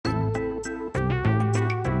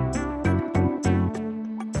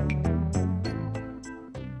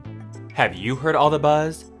Have you heard all the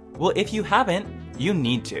buzz? Well, if you haven't, you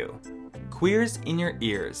need to. Queers in Your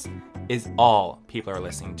Ears is all people are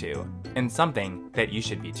listening to, and something that you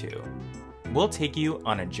should be too. We'll take you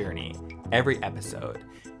on a journey every episode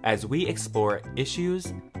as we explore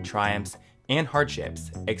issues, triumphs, and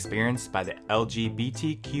hardships experienced by the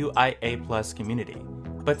LGBTQIA+ community,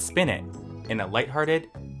 but spin it in a lighthearted,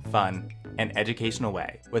 fun, and educational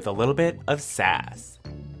way with a little bit of sass.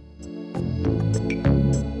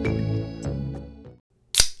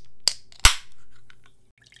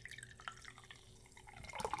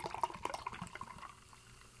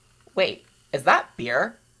 Wait, is that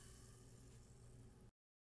beer?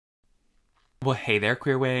 Well, hey there,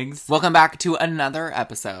 queer wigs. Welcome back to another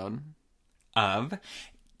episode Of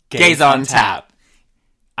Gays on Tap.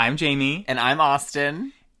 I'm Jamie, And I'm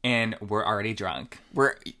Austin. and we're already drunk.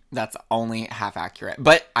 That's only half accurate.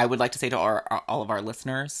 But I would like to say to all of our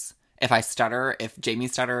listeners, if I stutter, if Jamie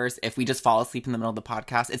stutters, if we just fall asleep in the middle of the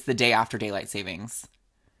podcast, it's the day after daylight savings.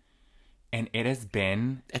 And it has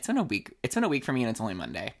been It's been a week. It's been a week for me, and it's only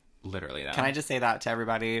Monday. literally though. Can I just say that to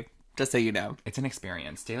everybody? Just so you know. It's an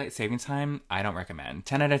experience. Daylight savings time, I don't recommend.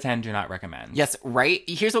 10 out of 10 do not recommend. Yes, right.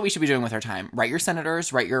 Here's what we should be doing with our time. Write your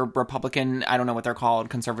senators, write your Republican, I don't know what they're called,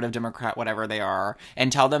 conservative, Democrat, whatever they are, and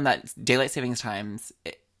tell them that daylight savings times,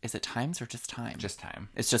 is it times or just time? Just time.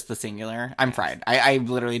 It's just the singular. I'm fried. I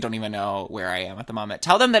literally don't even know where I am at the moment.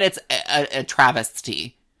 Tell them that it's a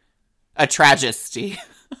travesty. A tragedy.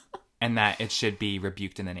 And that it should be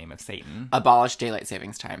rebuked in the name of Satan. Abolish daylight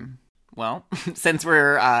savings time. Well, since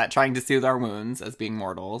we're trying to soothe our wounds as being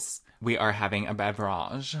mortals, We are having a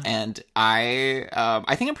beverage. and I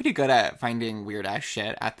think I'm pretty good at finding weird ass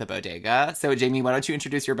shit at the bodega. So Jamie, why don't you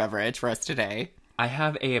introduce your beverage for us today? I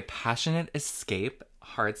have a Passionate Escape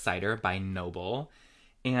hard cider by Noble.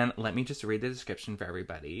 And let me just read the description for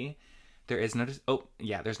everybody. There is no...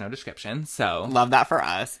 there's no description. So... Love that for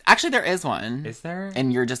us. Actually, there is one. Is there?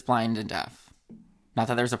 And you're just blind and deaf. Not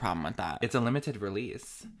that there's a problem with that. It's a limited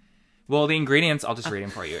release. Well, the ingredients, I'll just read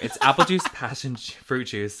them for you. It's apple juice, fruit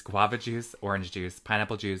juice, guava juice, orange juice,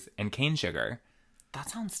 pineapple juice, and cane sugar. That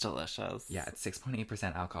sounds delicious. Yeah, it's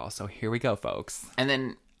 6.8% alcohol. So here we go, folks. And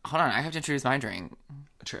then, hold on, I have to introduce my drink.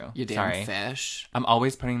 True. You damn Sorry. fish. I'm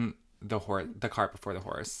always putting the cart before the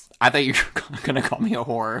horse. I thought you were going to call me a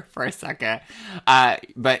whore for a second.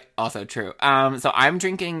 But also true. So I'm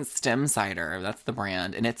drinking Stem Cider. That's the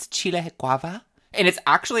brand. And it's Chile Guava. And it's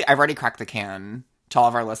actually, I've already cracked the can to all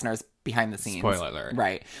of our listeners behind the scenes. Spoiler alert.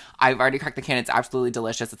 Right. I've already cracked the can. It's absolutely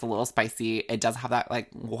delicious. It's a little spicy. It does have that like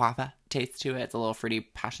guava taste to it. It's a little fruity,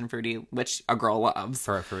 passion fruity, which a girl loves.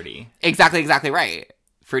 For a fruity. Exactly right.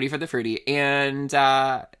 Fruity for the fruity. And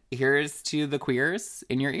here's to the queers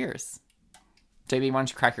in your ears. JB, why don't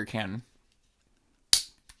you crack your can?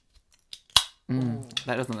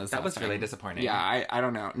 That doesn't. That was really disappointing. Yeah, I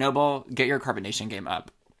don't know. Noble, get your carbonation game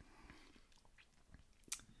up.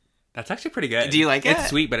 That's actually pretty good. Do you like it? It's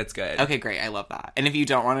sweet, but it's good. Okay, great. I love that. And if you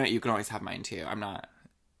don't want it, you can always have mine too.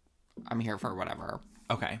 I'm here for whatever.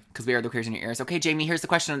 Okay. Because we are the queers in your ears. Okay, Jamie, here's the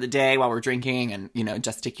question of the day while we're drinking and,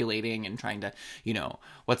 gesticulating and trying to,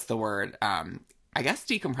 what's the word? I guess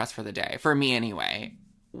decompress for the day. For me anyway.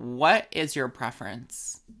 What is your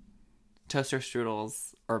preference? Toaster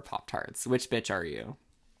strudels or Pop-Tarts? Which bitch are you?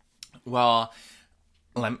 Well,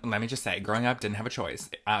 let me just say, growing up, didn't have a choice.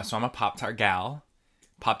 So I'm a Pop-Tart gal.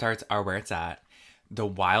 Pop-Tarts are where it's at. The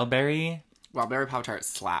Wildberry Pop-Tart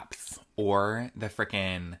slaps. or the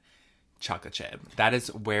frickin' chocolate chip. That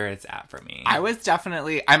is where it's at for me. I'm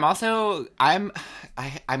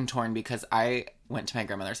torn because I went to my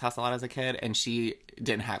grandmother's house a lot as a kid and she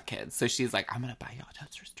didn't have kids. So she's like, I'm going to buy y'all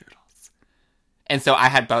toaster strudels. And so I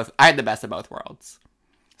had both. I had the best of both worlds.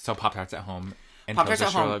 So Pop-Tarts at home and Pop-Tarts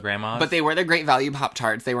toaster at home, strudel at grandma's. but they were the Great Value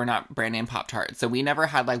Pop-Tarts. They were not brand name Pop-Tarts. So we never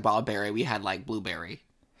had like Wildberry. We had like Blueberry.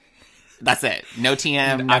 That's it. No TM.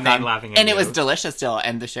 I'm not nothing. laughing at And you. it was delicious still.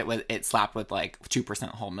 And the shit it slapped with like 2%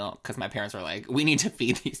 whole milk because my parents were like, we need to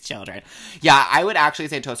feed these children. Yeah, I would actually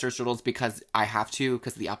say toaster strudels because I have to,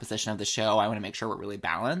 because of the opposition of the show. I want to make sure we're really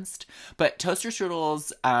balanced. But toaster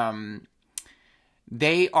strudels,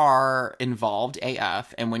 they are involved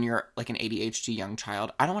AF. And when you're like an ADHD young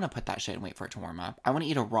child, I don't want to put that shit and wait for it to warm up. I want to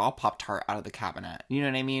eat a raw Pop-Tart out of the cabinet. You know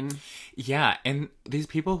what I mean? Yeah, and these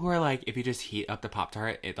people who are like, if you just heat up the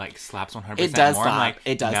Pop-Tart, it like slaps 100% It does more. slap. I'm like,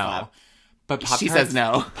 It does no. slap. But She says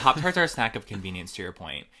no. Pop-Tarts are a snack of convenience, to your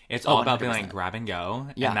point. It's all about being 100%. like grab and go.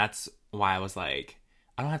 Yeah. And that's why I was like,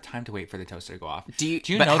 I don't have time to wait for the toaster to go off. Do you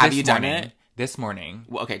know have this you done morning- it? This morning,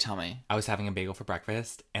 Well, okay, tell me. I was having a bagel for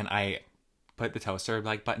breakfast, and I put the toaster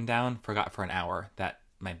like button down, forgot for an hour that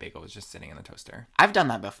my bagel was just sitting in the toaster. I've done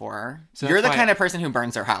that before. So You're the that's why- kind of person who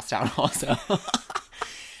burns their house down also.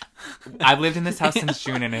 I've lived in this house since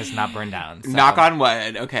June and it has not burned down. So. Knock on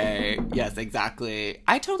wood. Okay. Yes, exactly.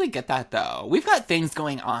 I totally get that though. We've got things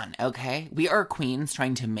going on, okay? We are queens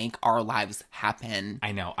trying to make our lives happen.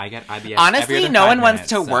 I know. I get IBS. every Honestly, other no 5 one wants minutes,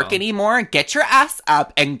 to so work anymore. Get your ass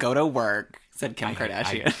up and go to work, said Kim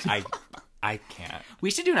Kardashian. I can't. We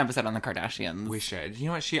should do an episode on the Kardashians. We should. You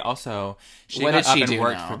know what? She got What up did she and do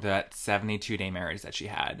worked now? for that 72-day marriage that she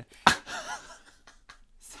had.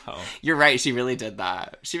 So You're right. She really did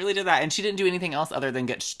that. And she didn't do anything else other than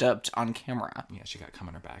get stooped on camera. yeah, she got cum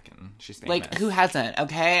on her back and she's famous. Like, who hasn't?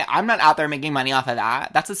 Okay? I'm not out there making money off of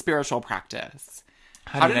that. That's a spiritual practice.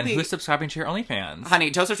 Honey, did then we- who's subscribing to your OnlyFans? Honey,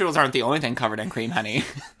 toaster strudels aren't the only thing covered in cream, honey.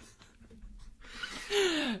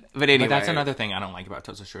 But anyway. But that's another thing I don't like about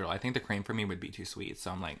toaster strudel. I think the cream for me would be too sweet, so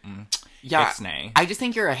I'm like, Yeah. it's nay. I just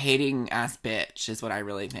think you're a hating ass bitch, is what I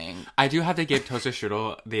really think. I do have to give toaster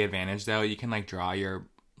strudel the advantage, though. You can like draw your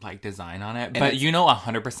like design on it, but it's- you know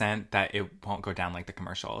 100% that it won't go down like the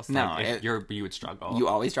commercials. No, Like, if you would struggle. You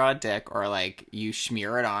always draw a dick or like you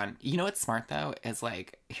smear it on. You know what's smart though? Is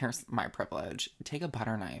like, here's my privilege. Take a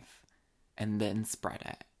butter knife and then spread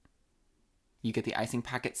it. You get the icing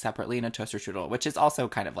packet separately in a toaster strudel, which is also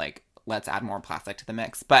kind of like, let's add more plastic to the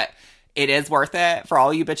mix. But it is worth it for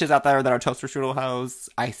all you bitches out there that are toaster strudel hoes.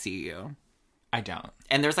 I see you. I don't.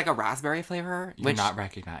 And there's like a raspberry flavor. You're not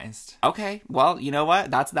recognized. Okay, well, you know what?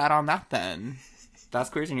 That's that on that then. That's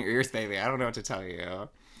queers in your ears, baby. I don't know what to tell you.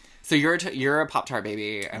 So you're a Pop-Tart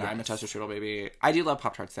baby, and I'm a toaster strudel baby. I do love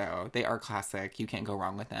Pop-Tarts, though. They are classic. You can't go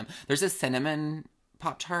wrong with them. There's a cinnamon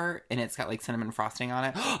Pop-Tart, and it's got, like, cinnamon frosting on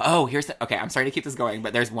it. Oh, okay, I'm sorry to keep this going,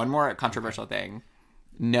 but there's one more controversial thing.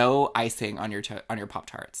 No icing on your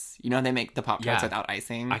Pop-Tarts. You know they make the Pop-Tarts Yeah. without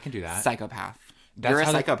icing? I can do that. Psychopath. That's You're a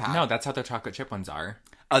how psychopath. No, that's how the chocolate chip ones are.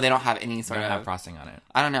 Oh, they don't have any They sort don't of... have frosting on it.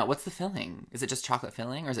 I don't know. What's the filling? Is it just chocolate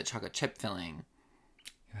filling, or is it chocolate chip filling?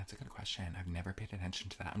 Yeah, that's a good question. I've never paid attention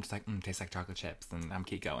to that. I'm just like, tastes like chocolate chips, and I'm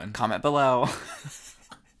keep going. Comment below.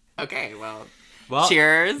 Okay, well, Well,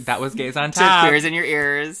 cheers. That was Gays on to Top. Queers in Your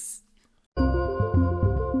Ears.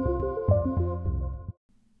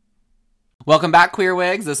 Welcome back, Queer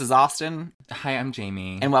Wigs. This is Austin. Hi, I'm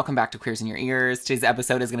Jamie. And welcome back to Queers in Your Ears. Today's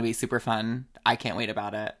episode is going to be super fun. I can't wait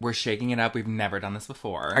about it. We're shaking it up. We've never done this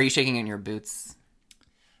before. Are you shaking in your boots?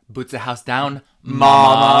 Boots the house down,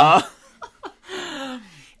 Mama.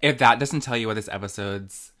 If that doesn't tell you what this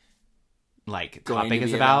episode's like Going topic to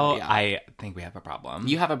is be about, yeah. I think we have a problem.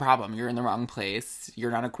 You have a problem. You're in the wrong place. You're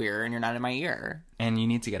not a queer and you're not in my ear. And you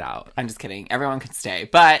need to get out. I'm just kidding. Everyone can stay.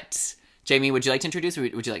 But, Jamie, would you like to introduce or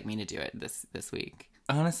would you like me to do it this week?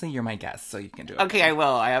 Honestly, you're my guest, so you can do it. Okay, I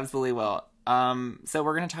will. I absolutely will. So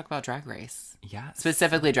we're going to talk about Drag Race. Yes.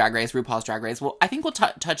 Specifically Drag Race, RuPaul's Drag Race. Well, I think we'll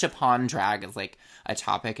touch upon drag as like a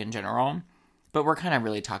topic in general, but we're kind of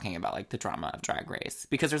really talking about like the drama of Drag Race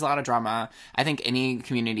because there's a lot of drama. I think any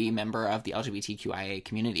community member of the LGBTQIA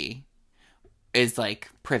community is like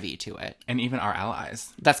privy to it. And even our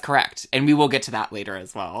allies. That's correct. And we will get to that later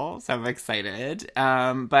as well. So I'm excited.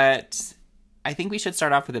 But I think we should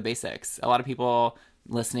start off with the basics. A lot of people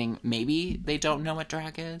listening, maybe they don't know what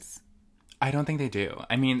drag is. I don't think they do.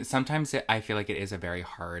 I mean, sometimes I feel like it is a very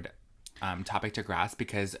hard topic to grasp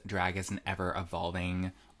because drag is an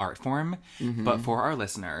ever-evolving art form. Mm-hmm. But for our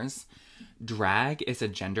listeners, drag is a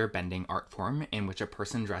gender-bending art form in which a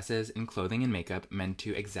person dresses in clothing and makeup meant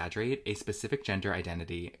to exaggerate a specific gender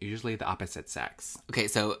identity, usually the opposite sex. Okay,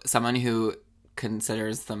 so someone who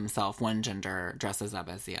considers themselves one gender dresses up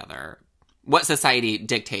as the other. What society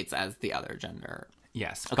dictates as the other gender.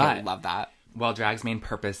 Yes, Okay, but love that. while drag's main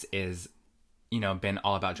purpose is, been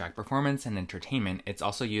all about drag performance and entertainment, it's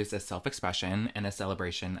also used as self-expression and a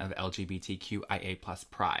celebration of LGBTQIA+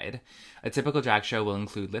 pride. A typical drag show will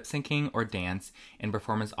include lip-syncing or dance, and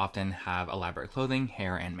performers often have elaborate clothing,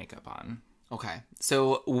 hair, and makeup on. Okay,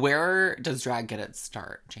 so where does drag get its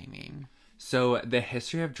start, Jamie? So the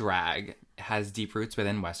history of drag has deep roots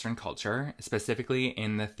within Western culture, specifically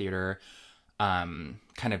in the theater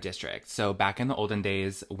kind of district. So back in the olden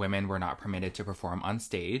days, women were not permitted to perform on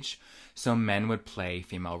stage, so men would play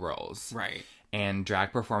female roles. Right. And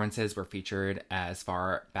drag performances were featured as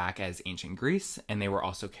far back as ancient Greece, and they were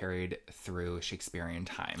also carried through Shakespearean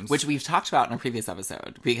times. Which we've talked about in a previous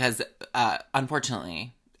episode because,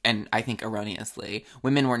 unfortunately, and I think erroneously,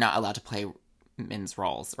 women were not allowed to play men's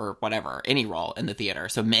roles or whatever, any role in the theater.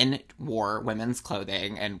 So men wore women's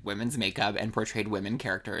clothing and women's makeup and portrayed women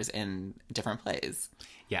characters in different plays.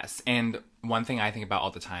 Yes, and one thing I think about all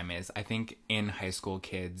the time is I think in high school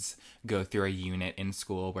kids go through a unit in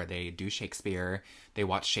school where they do Shakespeare. They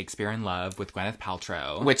watch Shakespeare in Love with Gwyneth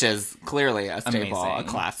Paltrow. Which is clearly a staple, Amazing. a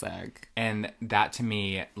classic. And that to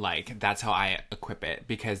me, like, that's how I equip it,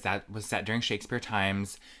 because that was set during Shakespeare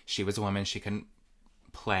times. She was a woman. She couldn't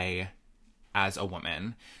play as a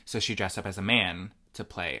woman. So she dressed up as a man to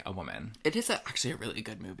play a woman. It is actually a really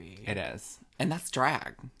good movie. It is. And that's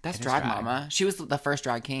drag. That's It is drag, drag. mama. She was the first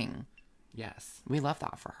drag king. Yes. We love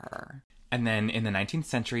that for her. And then in the 19th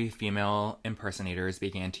century, female impersonators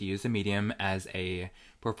began to use the medium as a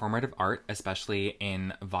performative art, especially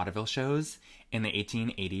in vaudeville shows. In the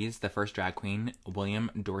 1880s, the first drag queen, William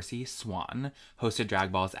Dorsey Swan, hosted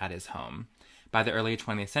drag balls at his home. By the early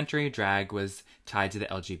 20th century, drag was tied to the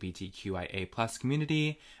LGBTQIA+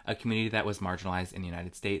 community, a community that was marginalized in the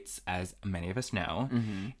United States, as many of us know,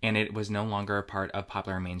 and it was no longer a part of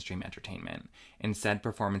popular mainstream entertainment. Instead,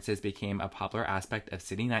 performances became a popular aspect of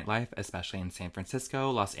city nightlife, especially in San Francisco,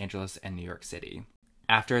 Los Angeles, and New York City.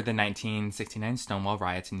 After the 1969 Stonewall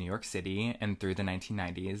riots in New York City and through the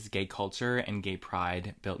 1990s, gay culture and gay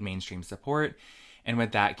pride built mainstream support, and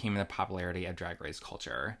with that came the popularity of drag race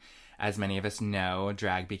culture. As many of us know,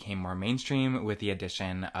 drag became more mainstream with the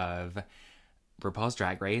addition of RuPaul's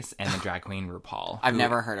Drag Race and the drag queen RuPaul. I've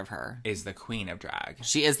never heard of her. Is the queen of drag.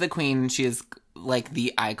 She is the queen. She is like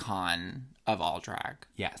the icon of all drag.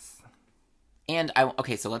 Yes. And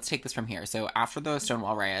okay, so let's take this from here. So after the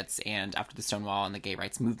Stonewall riots and after the Stonewall and the gay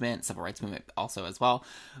rights movement, civil rights movement also as well,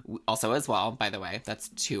 by the way, that's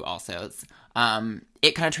two alsos.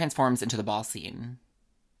 It kind of transforms into the ball scene,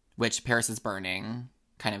 which Paris is Burning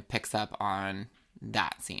kind of picks up on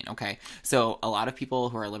that scene. Okay, so a lot of people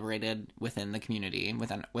who are liberated within the community,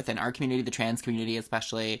 within our community, the trans community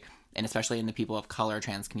especially, and especially in the people of color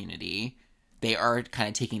trans community, they are kind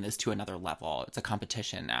of taking this to another level. It's a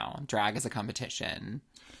competition now. Drag is a competition.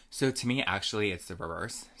 So to me, actually, it's the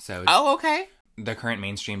reverse. So Oh, okay. the current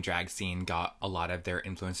mainstream drag scene got a lot of their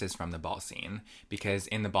influences from the ball scene, because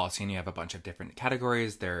in the ball scene you have a bunch of different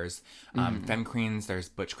categories. There's femme queens, there's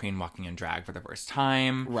butch queen walking in drag for the first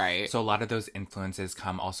time, Right. So a lot of those influences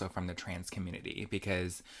come also from the trans community,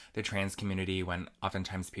 because the trans community, when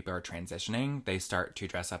oftentimes people are transitioning, they start to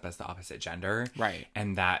dress up as the opposite gender, Right.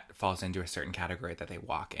 and that falls into a certain category that they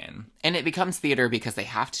walk in. And it becomes theater because they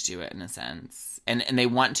have to do it in a sense. And they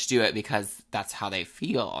want to do it because that's how they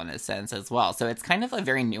feel in a sense as well. So it's kind of a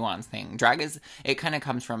very nuanced thing. Drag it kind of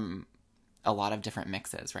comes from a lot of different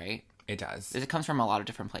mixes, right? It does. It comes from a lot of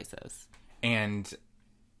different places. And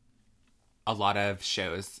a lot of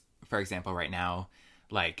shows, for example, right now,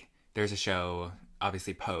 like there's a show,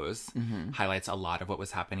 obviously Pose, highlights a lot of what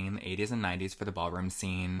was happening in the 80s and 90s for the ballroom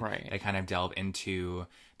scene. Right. They kind of delve into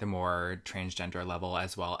the more transgender level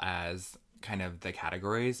as well as kind of the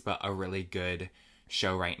categories, but a really good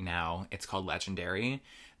show right now, it's called Legendary.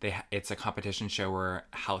 It's a competition show where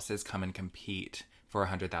houses come and compete for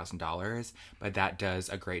 $100,000, but that does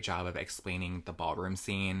a great job of explaining the ballroom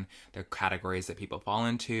scene, the categories that people fall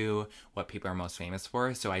into, what people are most famous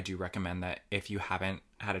for. So I do recommend that if you haven't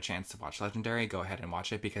had a chance to watch Legendary, go ahead and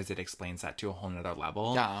watch it, because it explains that to a whole nother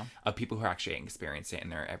level of people who are actually experiencing it in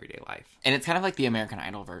their everyday life. And it's kind of like the American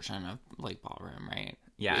Idol version of like ballroom, right?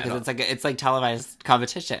 Yeah, Because it's like televised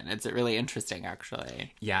competition. It's really interesting,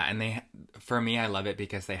 actually. Yeah, and for me, I love it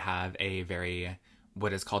because they have a very,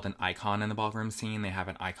 what is called an icon in the ballroom scene. They have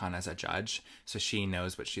an icon as a judge, so she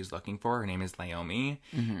knows what she's looking for. Her name is Naomi,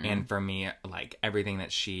 and for me, like everything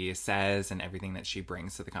that she says and everything that she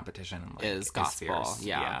brings to the competition Is gospel. fierce.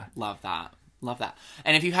 Yeah. Love that. Love that.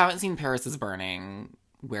 And if you haven't seen Paris is Burning,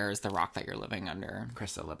 where's the rock that you're living under?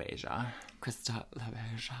 Krista LaBeija. Krista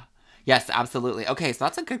LaBeija. Yes, absolutely. Okay, so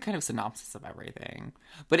that's a good kind of synopsis of everything.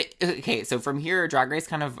 But, okay, so from here, Drag Race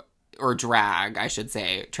kind of, or drag, I should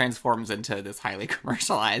say, transforms into this highly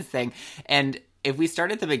commercialized thing. And if we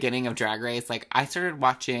start at the beginning of Drag Race, like, I started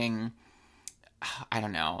watching, I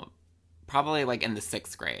don't know, probably, like, in the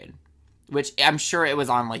 6th grade. Which I'm sure it was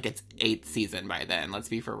on, like, its 8th season by then. Let's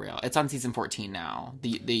be for real. It's on season 14 now, the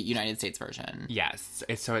United States version. Yes,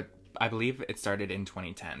 I believe it started in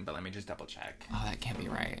 2010, but let me just double check. Oh, that can't be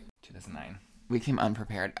right. 2009. We came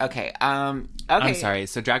unprepared. Okay. Okay. I'm sorry.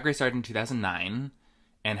 So Drag Race started in 2009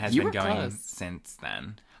 and has been going close. since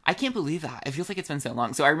then. I can't believe that. It feels like it's been so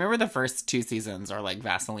long. So I remember the first 2 seasons are like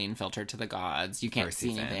Vaseline filtered to the gods. You can't First see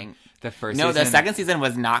season. anything. The first No, season, the second season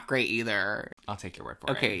was not great either. I'll take your word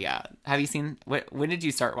for it. Okay, yeah. Have you seen... When did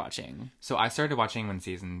you start watching? So I started watching when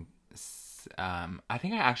season was, I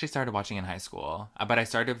think I actually started watching in high school, but I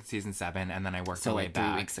started with season 7 and then I worked my way like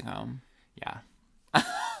back. 3 weeks ago. Yeah.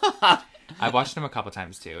 I've watched them a couple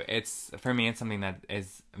times too. For me, it's something that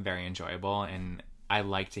is very enjoyable, and I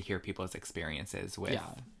like to hear people's experiences with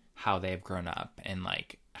how they've grown up and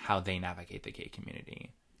like how they navigate the gay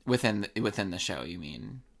community. Within the show, you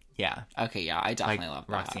mean? Yeah. Okay, yeah, I definitely like love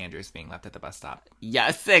that. Roxy Andrews being left at the bus stop.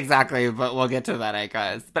 Yes, exactly, but we'll get to that, I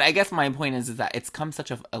guess. But I guess my point is that it's come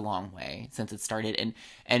such a long way since it started,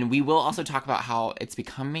 and we will also talk about how it's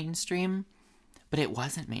become mainstream, but it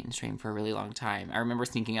wasn't mainstream for a really long time. I remember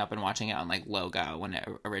sneaking up and watching it on, like, Logo when it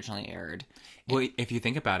originally aired. Well, if you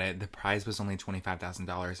think about it, the prize was only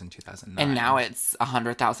 $25,000 in 2009. And now it's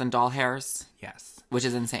 100,000 doll hairs. Yes. Which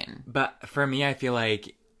is insane. But for me, I feel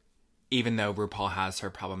like even though RuPaul has her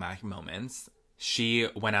problematic moments, she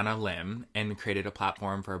went on a limb and created a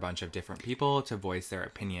platform for a bunch of different people to voice their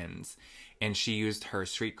opinions. And she used her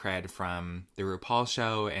street cred from the RuPaul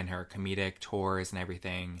show and her comedic tours and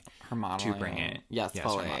everything her modeling. to bring it. Yes,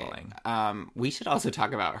 fully. Her modeling. We should also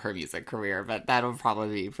talk about her music career, but that'll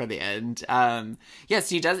probably be for the end. Yes,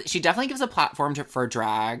 she does. She definitely gives a platform for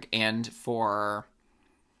drag and for,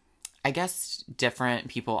 I guess, different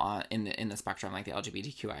people in the spectrum, like the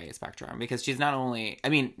LGBTQIA spectrum, because she's not only, I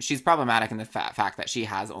mean, she's problematic in the fact that she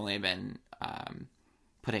has only been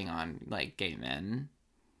putting on like gay men.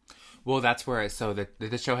 Well, that's where, so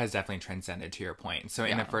the show has definitely transcended, to your point. So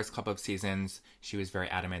in the first couple of seasons, she was very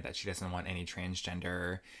adamant that she doesn't want any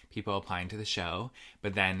transgender people applying to the show.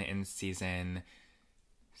 But then in season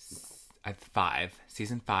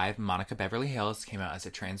 5, Monica Beverly Hills came out as a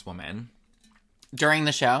trans woman. During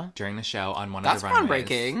the show on one of the runways. That's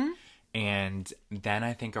groundbreaking. And then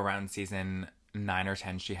I think around season 9 or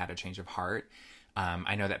 10, she had a change of heart.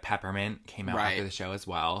 I know that Peppermint came out after the show as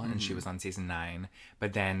well, and she was on season 9.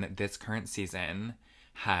 But then this current season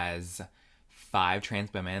has 5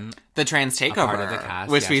 trans women. The Trans Takeover. Part of the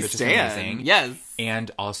cast. Which we stand. Yes.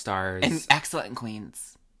 And All-Stars. And excellent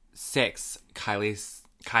queens. 6. Kylie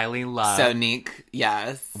Love. Sonique,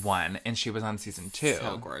 yes. 1. And she was on season 2.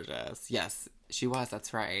 So gorgeous. Yes, she was.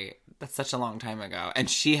 That's right. That's such a long time ago. And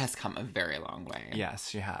she has come a very long way. Yes,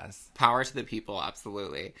 she has. Power to the people,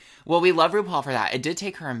 absolutely. Well, we love RuPaul for that. It did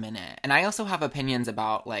take her a minute. And I also have opinions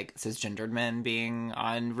about, like, cisgendered men being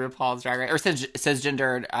on RuPaul's Drag Race. Or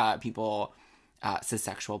cisgendered people,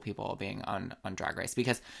 cissexual people being on Drag Race.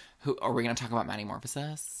 Because are we going to talk about Maddie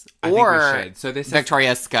Morphosis? I think we should. So this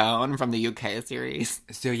Victoria Scone from the UK series.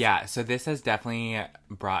 So this has definitely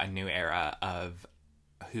brought a new era of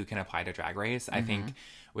who can apply to Drag Race. I think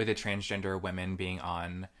with the transgender women being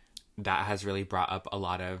on, that has really brought up a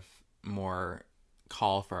lot of more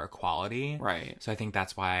call for equality. Right. So I think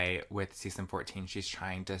that's why with season 14, she's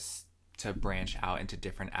trying to branch out into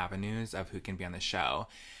different avenues of who can be on the show.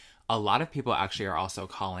 A lot of people actually are also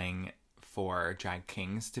calling for drag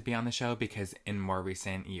kings to be on the show, because in more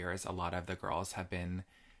recent years, a lot of the girls have been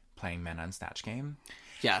playing men on Snatch Game.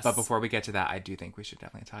 Yes. But before we get to that, I do think we should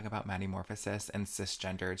definitely talk about Maddie Morphosis and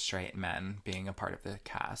cisgendered straight men being a part of the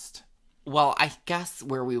cast. Well, I guess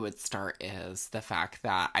where we would start is the fact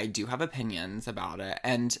that I do have opinions about it.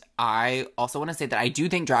 And I also want to say that I do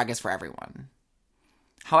think drag is for everyone.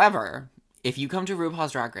 However, if you come to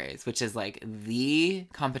RuPaul's Drag Race, which is like the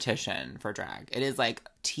competition for drag, it is like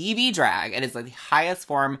TV drag. It is like the highest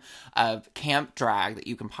form of camp drag that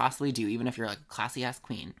you can possibly do, even if you're like a classy ass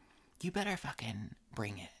queen. You better fucking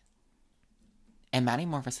bring it. And Maddie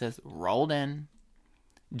Morphosis rolled in,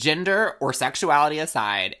 gender or sexuality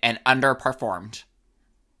aside, and underperformed.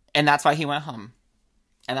 And that's why he went home.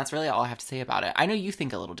 And that's really all I have to say about it. I know you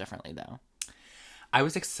think a little differently, though. I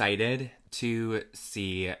was excited to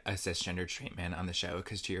see a cisgender treatment on the show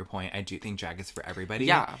because, to your point, I do think drag is for everybody.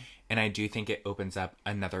 Yeah. And I do think it opens up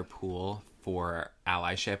another pool for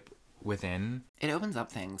allyship within. It opens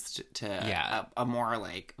up things to a more,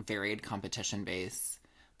 like, varied competition base.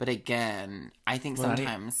 But again, I think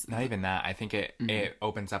sometimes... Not even that. I think it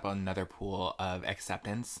opens up another pool of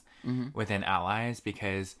acceptance within allies,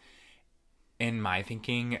 because in my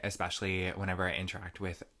thinking, especially whenever I interact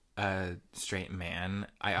with a straight man,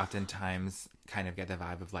 I oftentimes kind of get the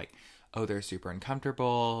vibe of like, oh, they're super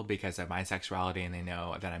uncomfortable because of my sexuality and they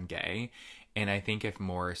know that I'm gay. And I think if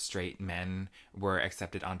more straight men were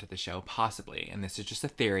accepted onto the show, possibly, and this is just a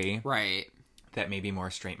theory, right, that maybe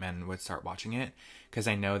more straight men would start watching it, because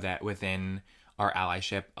I know that within our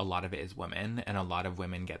allyship, a lot of it is women, and a lot of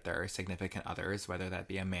women get their significant others, whether that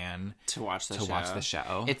be a man, to watch the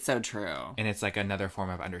show. It's so true. And it's like another form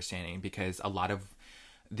of understanding, because a lot of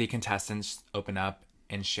the contestants open up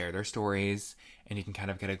and share their stories, and you can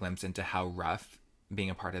kind of get a glimpse into how rough being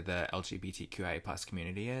a part of the LGBTQIA+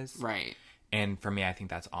 community is. Right. And for me, I think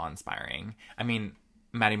that's awe-inspiring. I mean,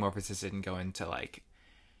 Matty Morphosis didn't go into, like,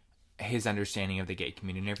 his understanding of the gay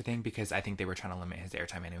community and everything, because I think they were trying to limit his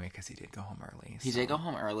airtime anyway, because he did go home early. He did go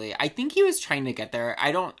home early. I think he was trying to get there.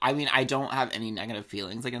 I don't have any negative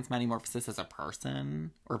feelings against Matty Morphosis as a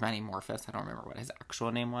person. Or Matty Morphos. I don't remember what his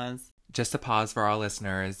actual name was. Just to pause for our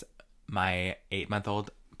listeners, my 8-month-old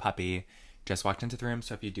puppy just walked into the room,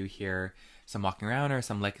 so if you do hear some walking around or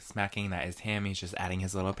some lip smacking, that is him. He's just adding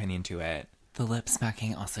his little opinion to it. The lip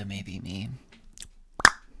smacking also may be me.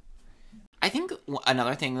 I think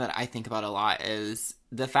another thing that I think about a lot is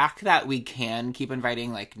the fact that we can keep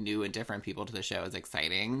inviting, like, new and different people to the show is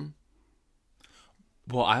exciting.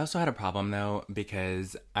 Well, I also had a problem, though,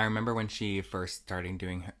 because I remember when she first started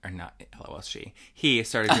doing her, or not, LOL, he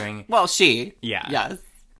started doing... Well, she. Yeah. Yes.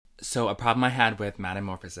 So a problem I had with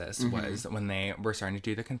Metamorphosis was when they were starting to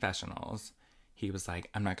do the confessionals, he was like,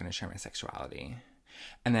 I'm not going to share my sexuality.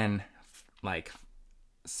 And then, like,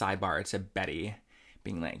 sidebar to Betty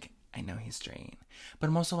being like, I know he's straight. But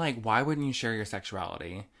I'm also like, why wouldn't you share your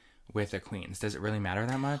sexuality with the queens? Does it really matter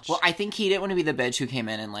that much? Well, I think he didn't want to be the bitch who came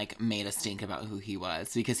in and, like, made a stink about who he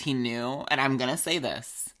was. Because he knew, and I'm going to say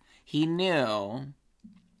this, he knew,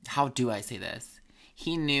 how do I say this?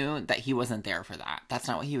 He knew that he wasn't there for that. That's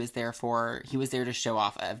not what he was there for. He was there to show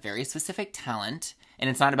off a very specific talent. And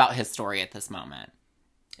it's not about his story at this moment.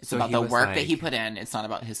 It's about the work that he put in. It's not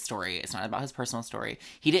about his story. It's not about his personal story.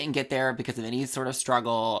 He didn't get there because of any sort of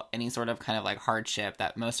struggle, any sort of kind of, like, hardship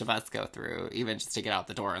that most of us go through, even just to get out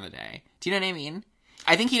the door in the day. Do you know what I mean?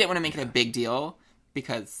 I think he didn't want to make it a big deal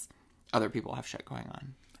because other people have shit going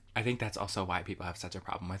on. I think that's also why people have such a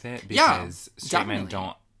problem with it, because straight men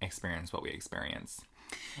don't experience what we experience.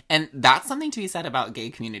 And that's something to be said about gay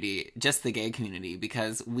community, just the gay community,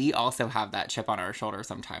 because we also have that chip on our shoulder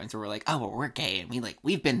sometimes where we're like, oh, well, we're gay and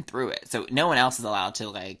we've been through it. So no one else is allowed to,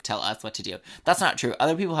 like, tell us what to do. That's not true.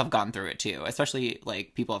 Other people have gone through it too, especially,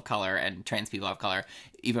 like, people of color and trans people of color,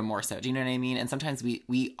 even more so. Do you know what I mean? And sometimes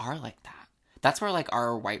we are like that. That's where, like,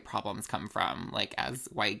 our white problems come from, like, as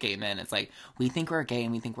white gay men. It's like, we think we're gay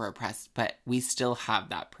and we think we're oppressed, but we still have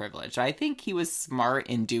that privilege. I think he was smart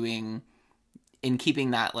in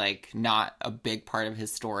keeping that, like, not a big part of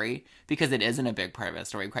his story, because it isn't a big part of his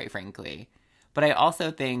story, quite frankly. But I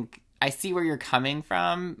also think, I see where you're coming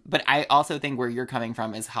from, but I also think where you're coming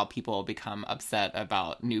from is how people become upset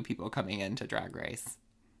about new people coming into Drag Race.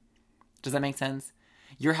 Does that make sense?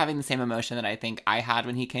 You're having the same emotion that I think I had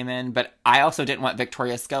when he came in, but I also didn't want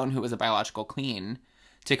Victoria Scone, who was a biological queen,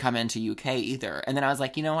 to come into UK either. And then I was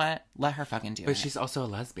like, you know what? Let her fucking do it. But she's also a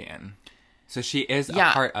lesbian. So she is a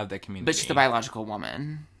part of the community. But she's a biological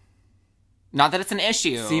woman. Not that it's an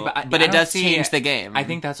issue, but it does change the game. I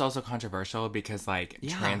think that's also controversial because, like,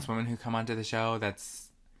 trans women who come onto the show, that's,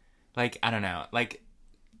 like, I don't know. Like,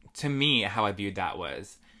 to me, how I viewed that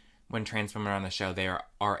was when trans women are on the show, they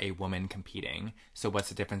are a woman competing. So what's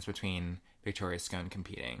the difference between Victoria Scone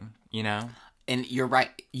competing, you know? And you're right.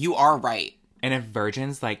 You are right. And if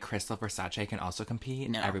virgins like Crystal Versace can also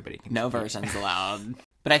compete, everybody can compete. No virgins allowed.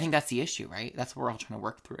 But I think that's the issue, right? That's what we're all trying to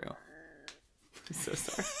work through. I'm so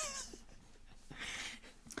sorry.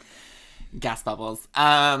 Gas bubbles.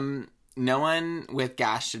 No one with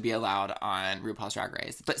gas should be allowed on RuPaul's Drag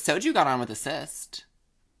Race. But Soju got on with a cyst.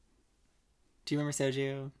 Do you remember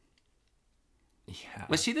Soju? Yeah.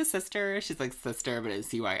 Was she the sister? She's like sister, but it's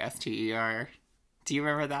CYSTER. Do you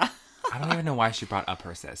remember that? I don't even know why she brought up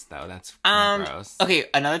her cyst, though. That's kind of gross. Okay,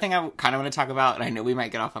 another thing I kind of want to talk about, and I know we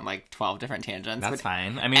might get off on, like, 12 different tangents. That's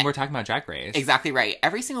fine. I mean, we're talking about Drag Race. Exactly right.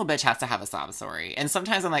 Every single bitch has to have a sob story. And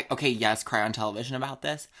sometimes I'm like, okay, yes, cry on television about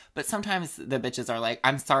this. But sometimes the bitches are like,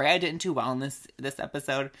 I'm sorry I didn't do well in this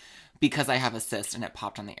episode because I have a cyst and it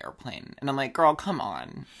popped on the airplane. And I'm like, girl, come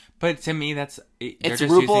on. But to me, it's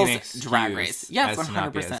RuPaul's Drag Race. Yes,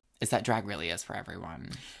 100%. Is that drag really is for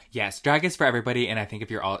everyone. Yes, drag is for everybody, and I think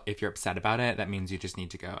if you're upset about it, that means you just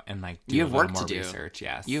need to go and, like, do a little more research.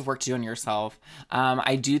 Yes, you have work to do on yourself.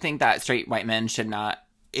 I do think that straight white men should not.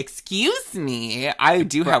 Excuse me, I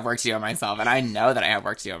do have work to do on myself, and I know that I have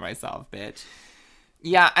work to do on myself, bitch.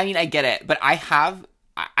 Yeah, I mean, I get it, but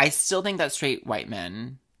I still think that straight white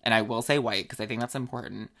men, and I will say white because I think that's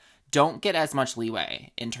important, don't get as much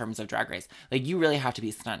leeway in terms of Drag Race. Like, you really have to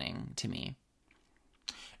be stunning to me.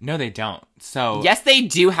 No, they don't. So yes, they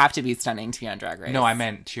do have to be stunning to be on Drag Race. No, I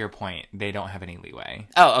meant to your point. They don't have any leeway.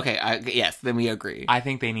 Oh, okay. Yes, then we agree. I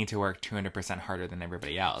think they need to work 200% harder than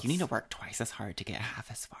everybody else. You need to work twice as hard to get half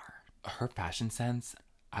as far. Her fashion sense,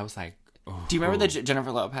 I was like, ooh. Do you remember the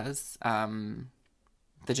Jennifer Lopez?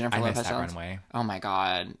 The Jennifer Lopez missed that runway. Oh my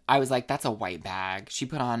god. I was like, that's a white bag. She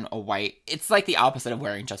put on a white. It's like the opposite of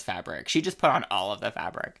wearing just fabric. She just put on all of the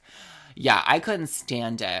fabric. Yeah, I couldn't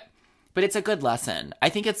stand it. But it's a good lesson. I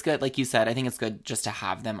think it's good, like you said, I think it's good just to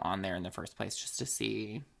have them on there in the first place, just to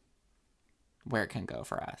see where it can go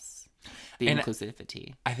for us. The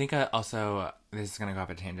inclusivity. I think also, this is going to go off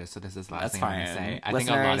a tangent, so this is the last thing I'm going to say. I Listeners,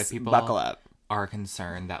 think a lot of people buckle up. Are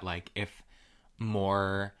concerned that, like, if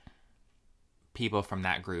more people from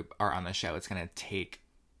that group are on the show, it's going to take,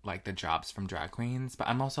 like, the jobs from drag queens. But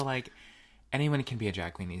I'm also like, anyone can be a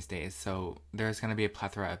drag queen these days, so there's going to be a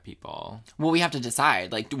plethora of people. Well, we have to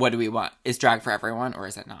decide, like, what do we want? Is drag for everyone, or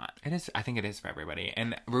is it not? It is. I think it is for everybody.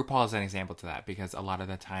 And RuPaul is an example to that, because a lot of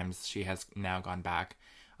the times she has now gone back,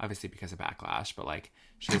 obviously because of backlash, but, like,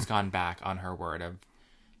 she's gone back on her word of,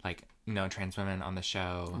 like, no trans women on the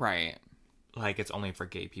show. Right. Like, it's only for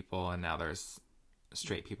gay people, and now there's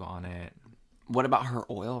straight people on it. What about her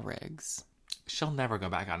oil rigs? She'll never go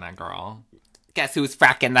back on that, girl. Guess who's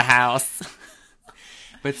fracking the house?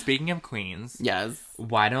 But speaking of queens, yes,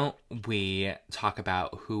 why don't we talk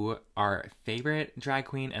about who our favorite drag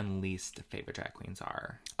queen and least favorite drag queens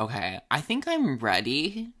are? Okay, I think I'm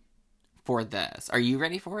ready for this. Are you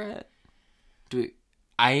ready for it?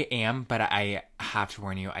 I am, but I have to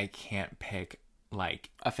warn you, I can't pick,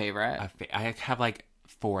 like, a favorite. I have, like,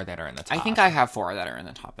 4 that are in the top. I think I have 4 that are in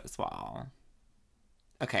the top as well.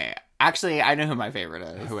 Okay, actually, I know who my favorite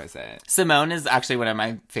is. Who is it? Simone is actually one of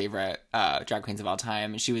my favorite drag queens of all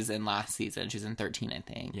time. She was in last season. She was in 13, I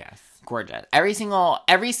think. Yes. Gorgeous. Every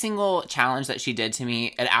single challenge that she did to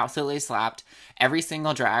me, it absolutely slapped. Every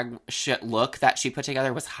single drag look that she put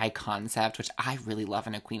together was high concept, which I really love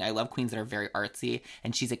in a queen. I love queens that are very artsy,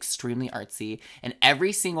 and she's extremely artsy. And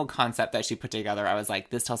every single concept that she put together, I was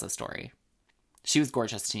like, this tells a story. She was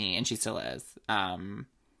gorgeous to me, and she still is.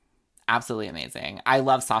 Absolutely amazing. I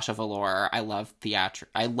love Sasha Velour. I love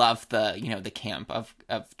I love the camp of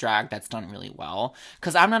drag that's done really well.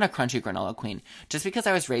 Because I'm not a crunchy granola queen. Just because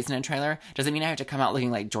I was raised in a trailer doesn't mean I have to come out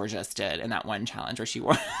looking like Georgia's did in that one challenge where she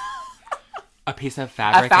wore a piece of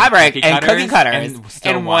fabric, and cookie cutters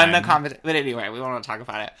and won the competition. But anyway, we won't talk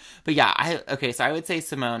about it. But yeah, so I would say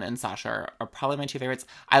Simone and Sasha are probably my 2 favorites.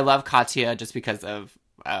 I love Katya just because of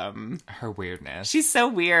her weirdness. She's so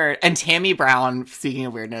weird. And Tammy Brown, speaking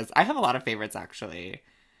of weirdness, I have a lot of favorites actually.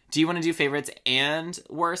 Do you want to do favorites and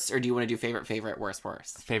worst, or do you want to do favorite, worst?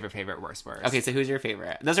 Favorite, worst. Okay, so who's your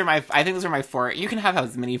favorite? I think those are my 4. You can have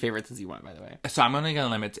as many favorites as you want, by the way. So I'm only gonna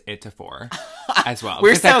limit it to 4 as well.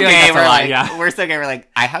 We're so gay. We're so gay. We're like,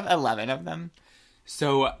 I have 11 of them.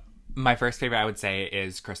 So my first favorite, I would say,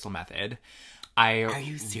 is Crystal Method. Are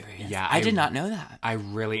you serious? Yeah. I did not know that. I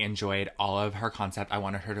really enjoyed all of her concept. I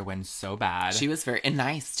wanted her to win so bad. She was very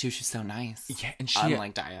nice, too. She's so nice. Yeah, and she...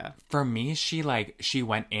 Unlike Daya. For me, she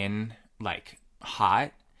went in, like,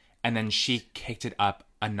 hot, and then she kicked it up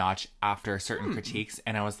a notch after certain critiques,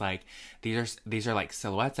 and I was like, these are like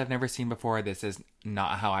silhouettes I've never seen before. This is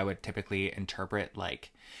not how I would typically interpret,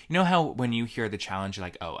 like, you know how when you hear the challenge, you're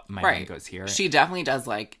like, oh, my name goes here. She definitely does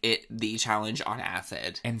like the challenge on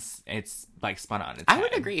acid, and it's like spun on its I head.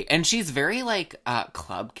 would agree, and she's very like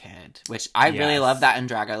club kid, which I really love that in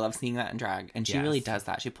drag. I love seeing that in drag, and she really does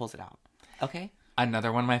that. She pulls it out. Okay,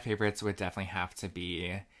 another one of my favorites would definitely have to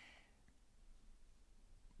be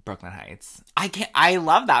Brooklyn Heights. I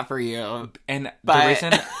love that for you. And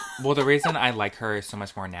the reason I like her so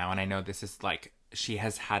much more now, and I know this is like, she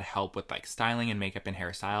has had help with like styling and makeup and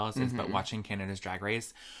hairstyles, is but watching Canada's Drag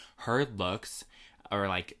Race, her looks are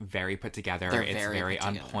like very put together. It's very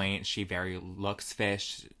on point. She very looks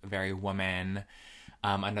fish, very woman.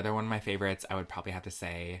 Another one of my favorites, I would probably have to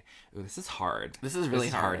say, ooh, this is hard. This is really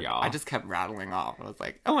hard, y'all. I just kept rattling off. I was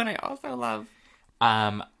like, oh, and I also love...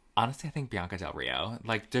 Honestly, I think Bianca Del Rio.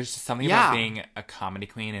 Like, there's just something about being a comedy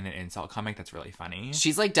queen and an insult comic that's really funny.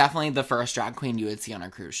 She's, like, definitely the first drag queen you would see on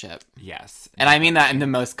a cruise ship. Yes. And I mean that in the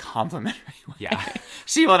most complimentary way. Yeah.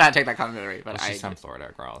 She will not take that complimentary, but she's from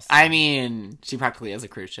Florida, girls. I mean, she practically is a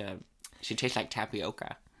cruise ship. She tastes like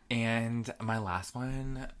tapioca. And my last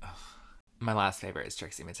one... my last favorite is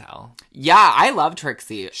Trixie Mattel. Yeah, I love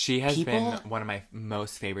Trixie. She has been one of my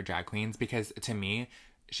most favorite drag queens because, to me...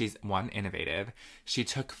 she's innovative. She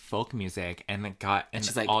took folk music and got an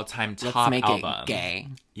all-time top album. Let's make it gay.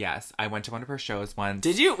 Yes, I went to one of her shows once.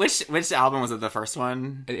 Did you? Which album was it? The first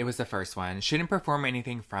one? It was the first one. She didn't perform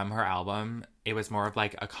anything from her album. It was more of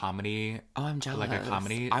like a comedy. Oh, I'm jealous. Like a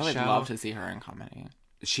comedy I would show. love to see her in comedy.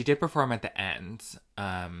 She did perform at the end,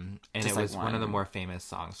 and just it was one of the more famous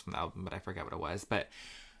songs from the album, but I forget what it was. But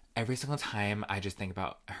every single time, I just think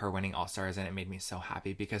about her winning All Stars, and it made me so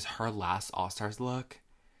happy because her last All Stars look.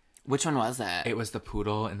 Which one was it? It was the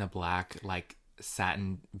poodle in the black, like,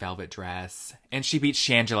 satin velvet dress. And she beat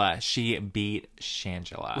Shangela.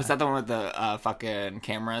 Was that the one with the fucking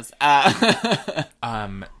cameras?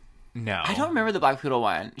 No. I don't remember the Black Poodle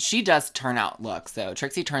one. She does turn out looks, though.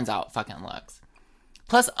 Trixie turns out fucking looks.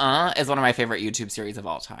 Plus, is one of my favorite YouTube series of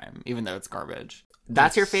all time, even though it's garbage.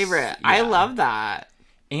 That's your favorite. Yeah. I love that.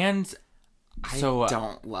 And so I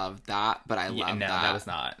don't love that, but I love that.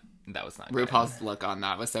 That was not RuPaul's good. look on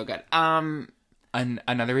that was so good.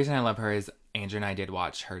 Another reason I love her is Andrew and I did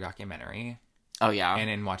watch her documentary. Oh, yeah. And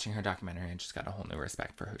in watching her documentary, I just got a whole new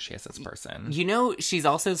respect for who she is as a person. You know, she's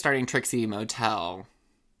also starting Trixie Motel.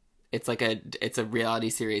 It's a reality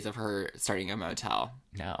series of her starting a motel.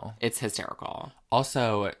 No. It's hysterical.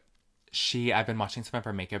 Also, I've been watching some of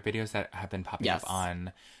her makeup videos that have been popping up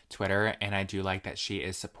on Twitter, and I do like that she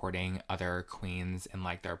is supporting other queens and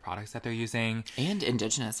like their products that they're using. And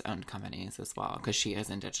Indigenous owned companies as well, because she is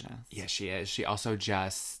Indigenous. Yeah, she is. She also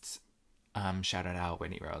just shouted out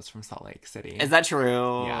Whitney Rose from Salt Lake City. Is that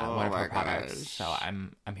true? Yeah, one of her products. So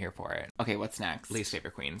I'm here for it. Okay, what's next? Least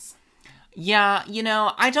favorite queens. Yeah, you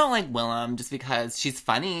know, I don't like Willam just because she's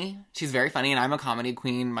funny. She's very funny, and I'm a comedy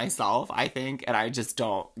queen myself, I think, and I just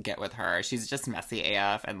don't get with her. She's just messy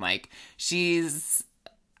AF, and, like,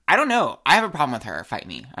 I don't know. I have a problem with her. Fight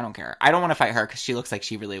me. I don't care. I don't want to fight her because she looks like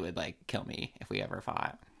she really would, like, kill me if we ever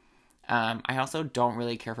fought. I also don't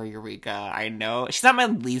really care for Eureka. I know she's not my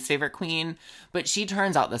least favorite queen, but she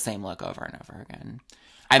turns out the same look over and over again.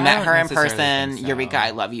 I met her in person. So. Eureka,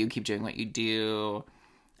 I love you. Keep doing what you do.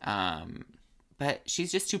 But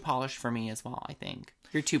she's just too polished for me as well, I think.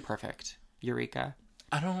 You're too perfect, Eureka.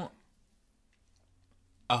 Oh,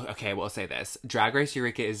 okay, we'll say this. Drag Race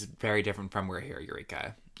Eureka is very different from We're Here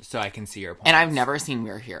Eureka. So I can see your point. And I've never seen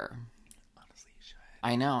We're Here. Honestly, you should.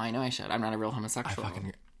 I know I should. I'm not a real homosexual. I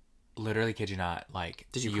fucking literally kid you not, like,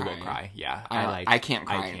 did you will cry. Yeah. I can't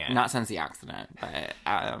cry. I can't. Not since the accident. But,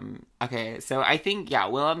 okay, so I think,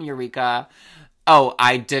 Willam, Eureka. Oh,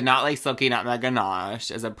 I did not like Silky Nutmeg Ganache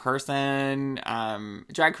as a person.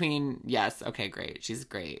 Drag queen, yes. Okay, great. She's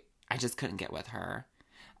great. I just couldn't get with her.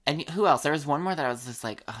 And who else? There was one more that I was just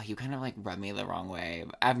like, oh, you kind of like rubbed me the wrong way.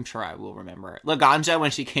 I'm sure I will remember. Laganja when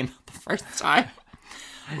she came out the first time.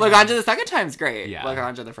 Laganja the second time's great. Yeah.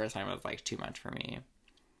 Laganja the first time was like too much for me.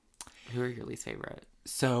 Who are your least favorite?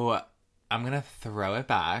 So I'm going to throw it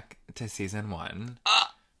back to season 1.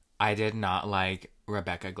 I did not like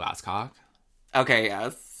Rebecca Glasscock. Okay,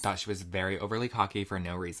 yes. Thought she was very overly cocky for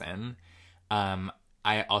no reason.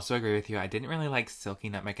 I also agree with you. I didn't really like Silky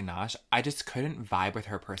Nutmeg Ganache. I just couldn't vibe with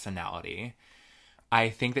her personality. I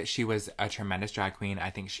think that she was a tremendous drag queen. I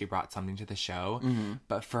think she brought something to the show. Mm-hmm.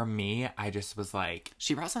 But for me, I just was like...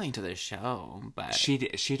 She brought something to the show, but... She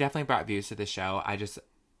definitely brought views to the show.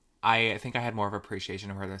 I think I had more of appreciation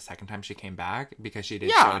of her the second time she came back because she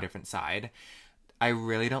did show a different side. I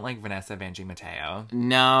really don't like Vanessa Vanjie Mateo.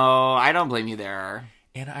 No, I don't blame you there.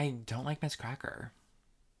 And I don't like Miss Cracker.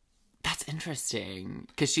 That's interesting.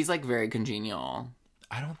 Because she's, like, very congenial.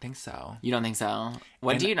 I don't think so. You don't think so?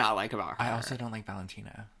 What do you not like about her? I also don't like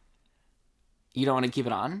Valentina. You don't want to keep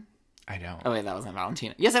it on? I don't. Oh, wait, that wasn't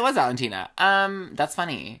Valentina. Yes, it was Valentina. That's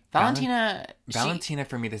funny. Valentina,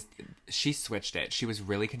 for me, she switched it. She was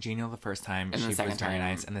really congenial the first time. She was very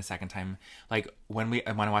nice. And the second time, like, when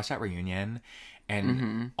I watched that reunion...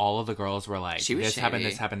 And all of the girls were like, this happened,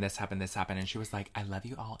 this happened, this happened, this happened. And she was like, I love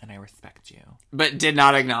you all and I respect you. But did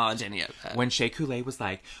not acknowledge any of it. When Shea Coulee was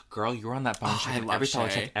like, girl, you were on that phone. I love every Shea.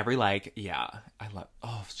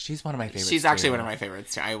 She's one of my favorites. She's actually one of my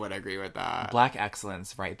favorites too. I would agree with that. Black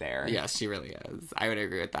excellence right there. Yes, she really is. I would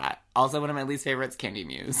agree with that. Also, one of my least favorites, Candy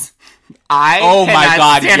Muse. Oh my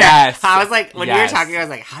God, yes. I was like, when you were talking, I was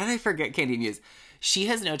like, how did I forget Candy Muse? She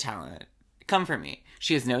has no talent. Come for me.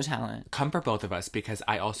 She has no talent. Come for both of us because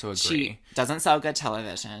I also agree. She doesn't sell good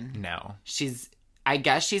television. No. I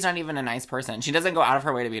guess she's not even a nice person. She doesn't go out of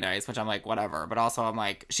her way to be nice, which I'm like, whatever. But also I'm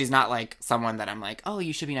like, she's not like someone that I'm like, oh,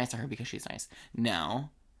 you should be nice to her because she's nice. No.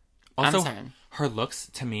 Also, her looks,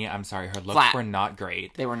 to me, I'm sorry, her looks were not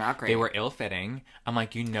great. They were not great. They were ill-fitting. I'm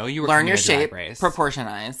like, you were learn your shape,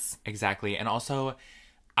 proportionize. Exactly. And also...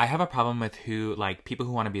 I have a problem with people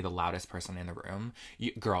who want to be the loudest person in the room.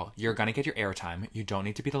 Girl, you're going to get your airtime. You don't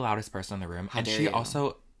need to be the loudest person in the room. And she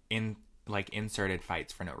also inserted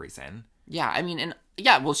fights for no reason. Yeah, I mean,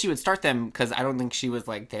 well, she would start them because I don't think she was,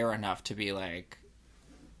 like, there enough to be, like,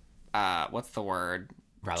 what's the word?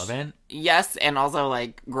 Relevant? Yes, and also,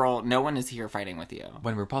 like, girl, no one is here fighting with you.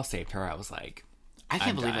 When RuPaul saved her, I was like... I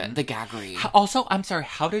can't believe it. The gaggery. Also, I'm sorry,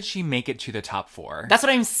 how did she make it to the top 4? That's what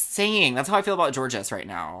I'm saying. That's how I feel about Georges right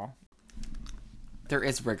now. There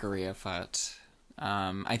is riggery afoot.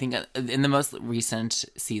 I think in the most recent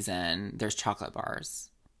season, there's chocolate bars.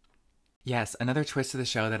 Yes, another twist to the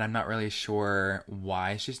show that I'm not really sure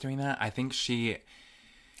why she's doing that. I think she is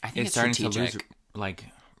it's starting strategic. to lose like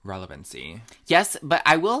relevancy. Yes, but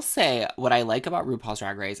I will say what I like about RuPaul's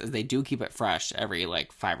Drag Race is they do keep it fresh every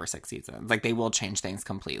like 5 or 6 seasons. Like they will change things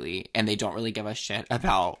completely, and they don't really give a shit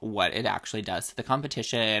about what it actually does to the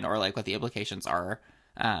competition or like what the implications are.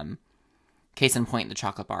 Case in point, the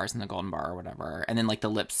chocolate bars and the golden bar or whatever, and then like the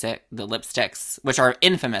lipsticks, which are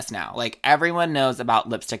infamous now. Like everyone knows about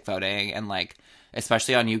lipstick voting, and like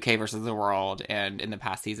especially on UK versus the World, and in the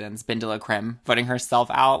past seasons, Bindela Krim voting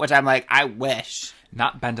herself out, which I'm like, I wish.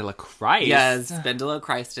 Not Bendela Christ. Yes, Bendela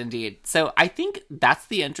Christ indeed. So I think that's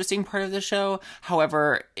the interesting part of the show.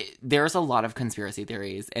 However, there's a lot of conspiracy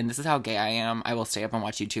theories, and this is how gay I am. I will stay up and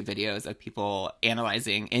watch YouTube videos of people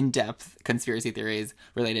analyzing in-depth conspiracy theories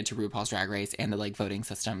related to RuPaul's Drag Race and the like voting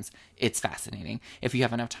systems. It's fascinating. If you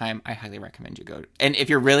have enough time, I highly recommend you go. And if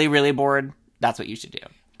you're really, really bored, that's what you should do.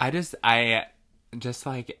 I just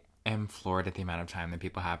like am floored at the amount of time that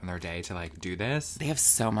people have in their day to like do this. They have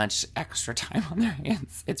so much extra time on their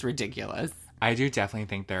hands. It's ridiculous. I do definitely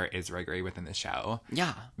think there is rigor within the show.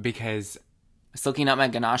 Yeah. Because Silky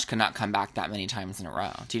Nutmeg Ganache could not come back that many times in a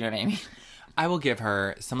row. Do you know what I mean? I will give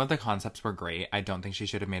her, some of the concepts were great. I don't think she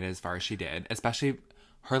should have made it as far as she did, especially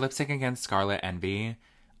her lip sync against Scarlet Envy.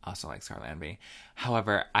 I also like Scarlet Envy.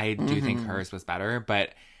 However, I do think hers was better,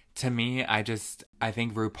 but to me, I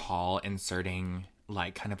think RuPaul inserting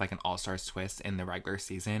like kind of like an all-stars twist in the regular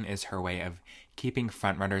season is her way of keeping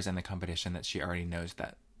frontrunners in the competition that she already knows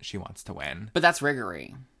that she wants to win. But that's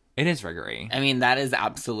riggery. It is riggery. I mean, that is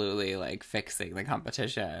absolutely like fixing the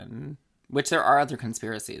competition, which there are other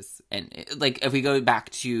conspiracies. And like if we go back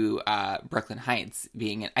to Brooklyn Heights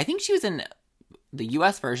being in, I think she was in the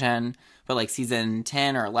US version, but like season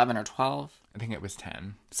 10 or 11 or 12. I think it was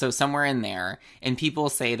 10. So somewhere in there, and people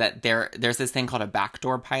say that there's this thing called a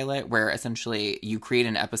backdoor pilot where essentially you create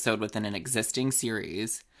an episode within an existing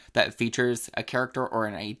series that features a character or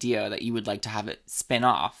an idea that you would like to have it spin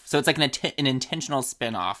off. So it's like an intentional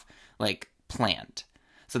spin off, like planned.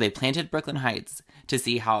 So they planted Brooklyn Heights to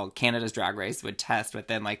see how Canada's Drag Race would test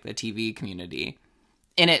within like the TV community.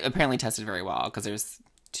 And it apparently tested very well because there's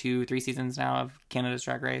 2-3 seasons now of Canada's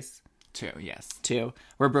Drag Race. 2, yes. 2,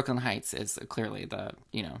 where Brooklyn Heights is clearly the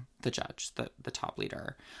judge, the top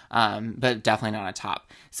leader, but definitely not a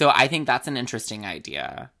top. So I think that's an interesting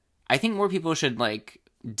idea. I think more people should like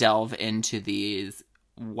delve into these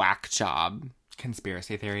whack job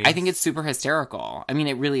conspiracy theories. I think it's super hysterical. I mean,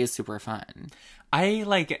 it really is super fun. I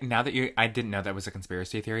like, now that I didn't know that was a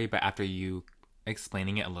conspiracy theory, but after you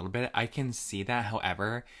explaining it a little bit, I can see that.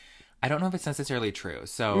 However, I don't know if it's necessarily true.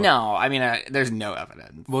 So no, I mean, there's no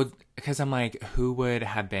evidence. Well, because I'm like, who would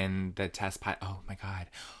have been the test pilot? Oh my God.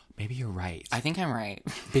 Maybe you're right. I think I'm right.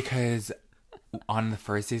 Because on the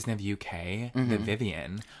first season of UK, the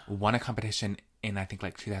Vivienne won a competition in, I think,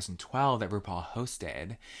 like 2012 that RuPaul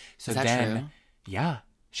hosted. So Is that then, true? Yeah,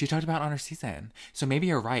 she talked about it on her season. So maybe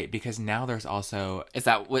you're right, because now there's also...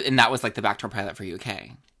 And that was like the backdoor pilot for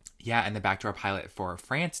UK. Yeah, and the backdoor pilot for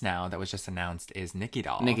France now that was just announced is Nikki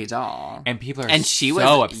Doll. Nikki Doll. And people are she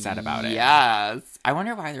so was upset about it. Yes. I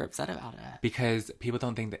wonder why they're upset about it. Because people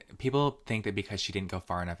think that because she didn't go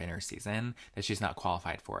far enough in her season, that she's not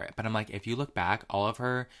qualified for it. But I'm like, if you look back, all of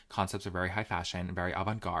her concepts are very high fashion, very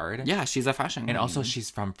avant-garde. Yeah, she's a fashion queen. And also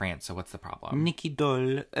she's from France, so what's the problem? Nikki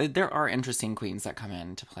Doll. There are interesting queens that come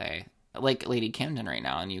in to play. Like Lady Camden right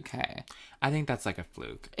now in UK. I think that's like a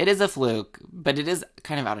fluke. It is a fluke, but it is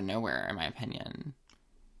kind of out of nowhere, in my opinion.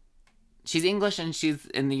 She's English and she's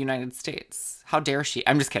in the United States. How dare she?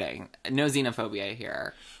 I'm just kidding. No xenophobia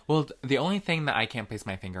here. Well, the only thing that I can't place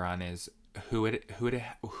my finger on is who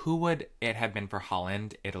would it have been for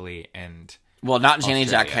Holland, Italy, and well, not Jenny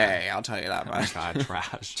Australia. Jacquet, I'll tell you that much. much. Oh my God,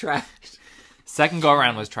 trash. Trash. Second go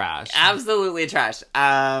around was trash. Absolutely trash.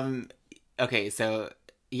 Okay, so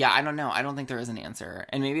yeah, I don't know. I don't think there is an answer.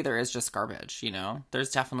 And maybe there is just garbage, you know?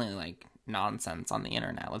 There's definitely, like, nonsense on the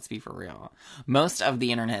internet. Let's be for real. Most of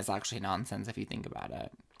the internet is actually nonsense if you think about it.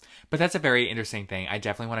 But that's a very interesting thing. I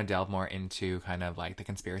definitely want to delve more into kind of, like, the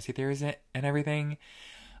conspiracy theories and everything.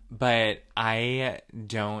 But I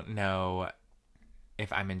don't know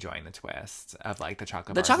if I'm enjoying the twist of, like, the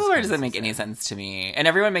chocolate bar. The chocolate bar doesn't make any sense to me. And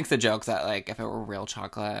everyone makes the joke that, like, if it were real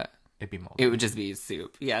chocolate... It'd be moldy. It would just be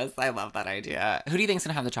soup. Yes, I love that idea. Who do you think's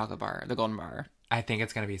gonna have the chocolate bar, the golden bar? I think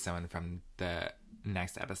it's gonna be someone from the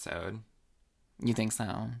next episode. You think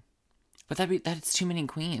so? But that's too many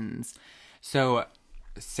queens. So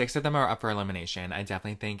 6 of them are up for elimination. I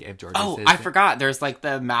definitely think if Georgia I forgot. There's like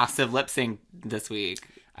the massive lip sync this week.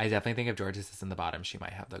 I definitely think if Georges is in the bottom, she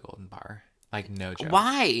might have the golden bar. Like, no joke.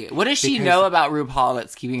 Why? What does she Because- know about RuPaul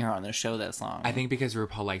that's keeping her on the show this long? I think because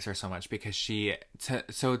RuPaul likes her so much because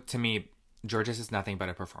to me, Georges is nothing but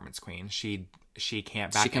a performance queen. She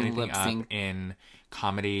can't back can anything lip up sync. in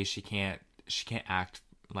comedy. She can't act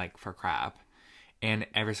like for crap. And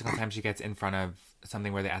every single time she gets in front of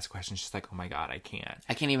something where they ask a question, she's like, oh my God, I can't.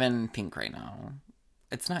 I can't even think right now.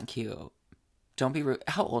 It's not cute. Don't be rude.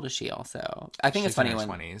 How old is she also? I think it's She's in funny her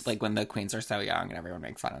when 20s. like when the queens are so young and everyone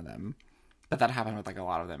makes fun of them. But that happened with like a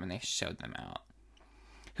lot of them and they showed them out.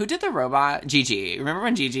 Who did the robot? Gigi. Remember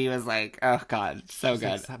when Gigi was like, oh God, so She's good.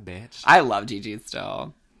 like, "Sup, bitch." I love Gigi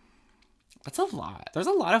still. That's a lot. There's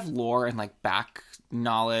a lot of lore and like back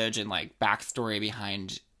knowledge and like backstory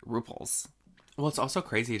behind RuPaul's. Well, it's also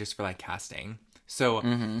crazy just for like casting. So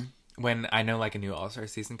when I know like a new All-Star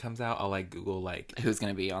season comes out, I'll like Google like, Who's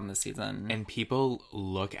going to be on this season? and people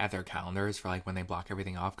look at their calendars for like when they block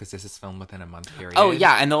everything off because this is filmed within a month period. Oh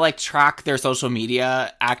yeah, and they'll like track their social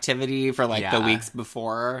media activity for like the Yeah. weeks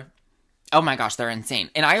before. Oh my gosh, they're insane.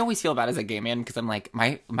 And I always feel bad as a gay man because I'm like,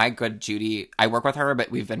 my good Judy, I work with her, but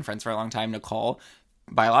we've been friends for a long time, Nicole,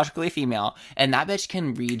 biologically female, and that bitch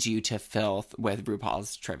can read you to filth with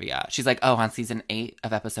RuPaul's trivia. She's like, oh, on season 8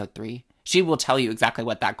 of episode 3. She will tell you exactly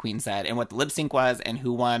what that queen said and what the lip sync was and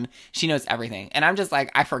who won. She knows everything. And I'm just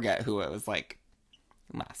like, I forget who it was like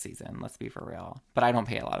last season, let's be for real. But I don't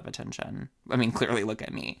pay a lot of attention. I mean, clearly look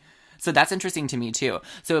at me. So that's interesting to me too.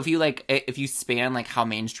 So if you span like how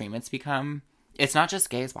mainstream it's become, it's not just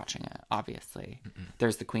gays watching it, obviously.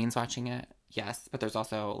 There's the queens watching it, yes, but there's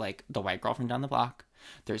also like the white girl from down the block.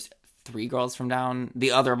 There's 3 girls from down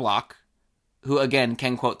the other block who again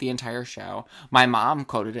can quote the entire show. My mom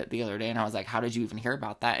quoted it the other day and I was like, how did you even hear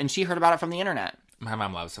about that? And she heard about it from the internet. My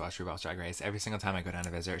mom loves to watch RuPaul's Drag Race. Every single time I go down to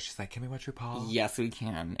visit her, she's like, can we watch RuPaul? Yes, we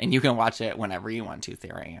can. And you can watch it whenever you want to,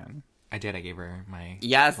 Sarah Ann. I did. I gave her my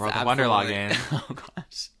Yes, World of Wonder absolutely. login. Oh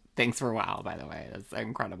gosh. Thanks for WoW, by the way. That's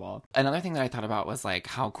incredible. Another thing that I thought about was like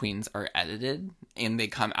how queens are edited and they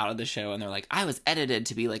come out of the show and they're like, I was edited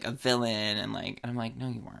to be like a villain and I'm like, no,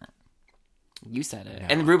 you weren't. You said it. No.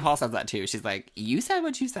 And RuPaul says that too. She's like, you said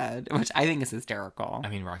what you said, which I think is hysterical. I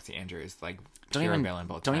mean, Roxy Andrews, like, Don't pure even villain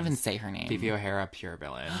both Don't times. even say her name. Phoebe O'Hara, pure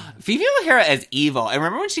villain. Phoebe O'Hara is evil. And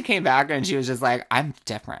remember when she came back and she was just like, I'm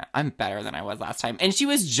different. I'm better than I was last time. And she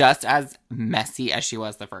was just as messy as she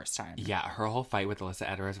was the first time. Yeah, her whole fight with Alyssa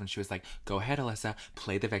Edwards when she was like, go ahead, Alyssa,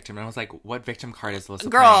 play the victim. And I was like, what victim card is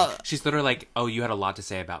Alyssa Girl. playing? She's literally like, oh, you had a lot to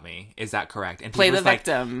say about me. Is that correct? And Play Phoebe the was like,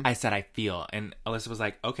 victim. I said I feel. And Alyssa was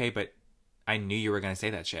like, okay, but I knew you were going to say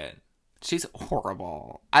that shit. She's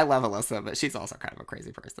horrible. I love Alyssa, but she's also kind of a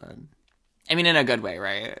crazy person. I mean, in a good way,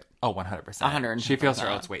 right? Oh, 100%. 110%. She feels her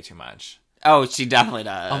oats way too much. Oh, she definitely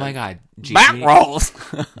does. Oh my God. Back rolls.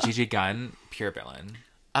 Gigi Gunn, pure villain.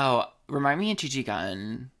 Oh, remind me of Gigi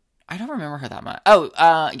Gunn. I don't remember her that much.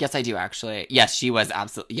 Oh, yes, I do actually. Yes, she was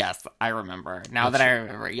absolutely. Yes, I remember. Now that I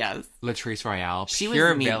remember, yes. Latrice Royale, She was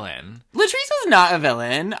pure mean. villain. Latrice was not a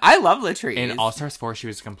villain. I love Latrice. In All Stars 4, she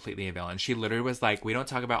was completely a villain. She literally was like, we don't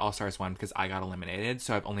talk about All Stars 1 because I got eliminated,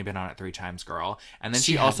 so I've only been on it 3 times, girl. And then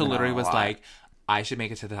She she has also been on literally a was lot. like, I should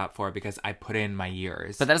make it to the top 4 because I put in my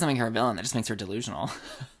years. But that doesn't make her a villain. That just makes her delusional.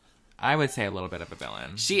 I would say a little bit of a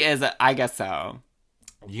villain. She is, I guess so.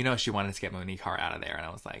 You know, she wanted to get Monique Hart out of there, and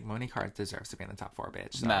I was like, Monique Hart deserves to be in the top 4,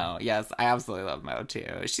 bitch. So Mo, yes, I absolutely love Mo too.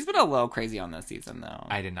 She's been a little crazy on this season though.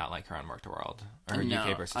 I did not like her on Work the World. Or No.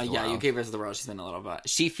 UK versus the Yeah, World. UK versus the world. She's been a little bit.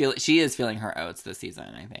 She is feeling her oats this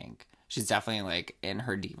season. I think she's definitely like in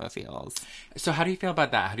her diva feels. So how do you feel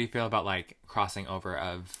about that? How do you feel about like crossing over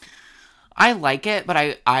of... I like it, but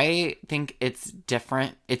I think it's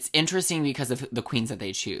different. It's interesting because of the queens that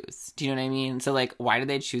they choose. Do you know what I mean? So like, why did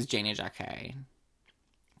they choose Janie Jacquet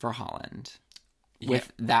for Holland?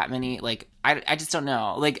 With that many, like, I just don't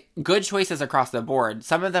know. Like, good choices across the board.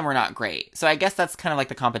 Some of them were not great. So I guess that's kind of like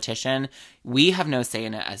the competition. We have no say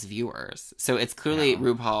in it as viewers. So it's clearly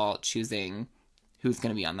RuPaul choosing who's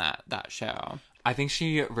going to be on that show. I think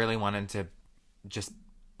she really wanted to just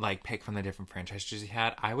like pick from the different franchises she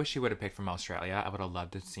had. I wish she would have picked from Australia. I would have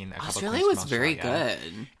loved to have seen a couple Australia queens was from very Australia.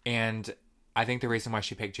 good. And I think the reason why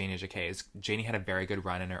she picked Janie Jacquet is Janie had a very good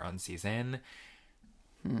run in her own season.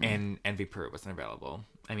 And Envy Peru wasn't available.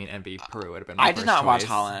 I mean, Envy Peru would have been my I did first not watch choice.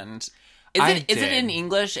 Holland. I Is it in did.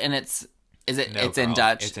 English and it's No, in girl.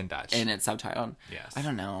 Dutch? It's in Dutch. And it's subtitled? Yes. I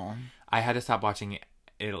don't know. I had to stop watching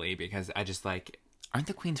Italy because I just like... Aren't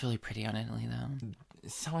the queens really pretty on Italy though?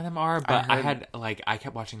 Some of them are, but I heard- I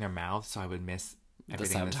kept watching their mouths, so I would miss The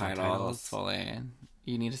everything in the subtitles subtitles. fully.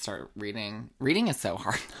 You need to start reading. Reading is so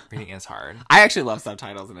hard. Reading is hard. I actually love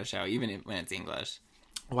subtitles in a show, even when it's English.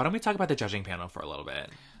 Why don't we talk about the judging panel for a little bit?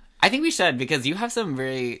 I think we should, because you have some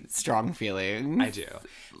very strong feelings. I do.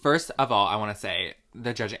 First of all, I want to say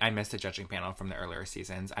I miss the judging panel from the earlier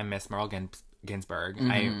seasons. I miss Merle Ginsburg.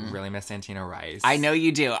 I really miss Santino Rice. I know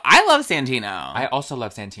you do. I love Santino. I also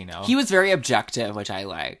love Santino. He was very objective, which I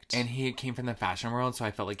liked. And he came from the fashion world, so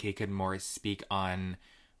I felt like he could more speak on,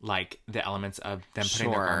 like, the elements of them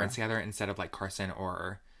putting their garments together instead of, like, Carson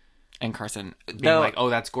And Carson being like,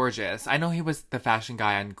 oh, that's gorgeous. I know he was the fashion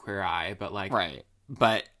guy on Queer Eye, but, like... Right.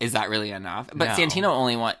 But is that really enough? But No.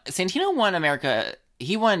 Santino won America.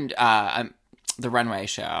 He won the Runway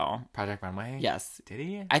show. Project Runway? Yes. Did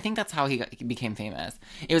he? I think that's how he became famous.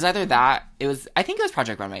 It was either that. I think it was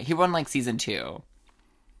Project Runway. He won like season 2.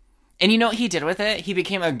 And you know what he did with it? He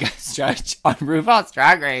became a guest judge on RuPaul's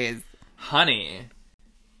Drag Race. Honey.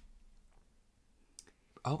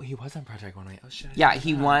 Oh, he was on Project Runway. Oh, shit. Yeah,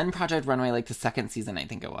 he won Project Runway like the second season, I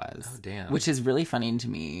think it was. Oh, damn. Which is really funny to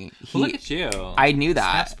me. Well, look at you. I knew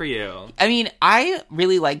that. Snaps for you. I mean, I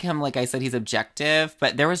really like him. Like I said, he's objective,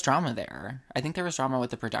 but there was drama there. I think there was drama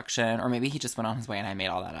with the production, or maybe he just went on his way and I made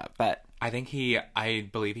all that up. But I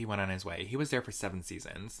believe he went on his way. He was there for 7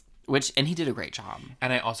 seasons. and he did a great job.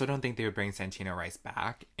 And I also don't think they would bring Santino Rice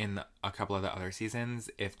back in a couple of the other seasons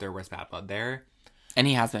if there was bad blood there. And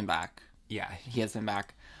he has been back. Yeah. He has been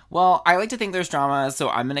back. Well, I like to think there's drama, so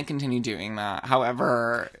I'm going to continue doing that.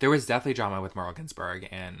 However... There was definitely drama with Merle Ginsburg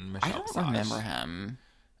and Michelle I don't Visage. remember him.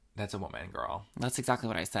 That's a woman, girl. That's exactly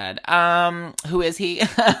what I said. Who is he?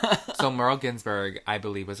 So Merle Ginsburg, I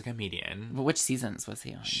believe, was a comedian. Which seasons was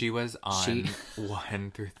he on? She was on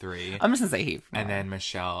 1 through 3. I'm just going to say he. And then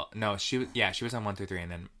Michelle... No, she was on 1 through 3,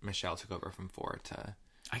 and then Michelle took over from 4 to...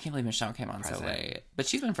 I can't believe Michelle came on so late. But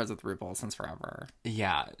she's been friends with RuPaul since forever.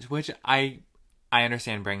 Yeah, which I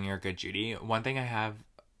understand bringing her good Judy. One thing I have,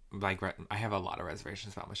 like, I have a lot of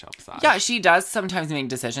reservations about Michelle Visage. Yeah, she does sometimes make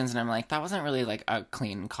decisions, and I'm like, that wasn't really, like, a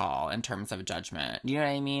clean call in terms of judgment. You know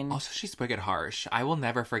what I mean? Also, she's wicked harsh. I will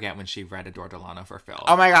never forget when she read Adore Delano for Phil.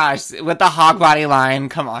 Oh my gosh, with the hog body line,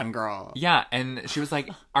 come on, girl. Yeah, and she was like,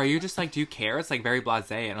 are you just, like, do you care? It's, like, very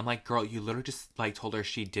blasé. And I'm like, girl, you literally just, like, told her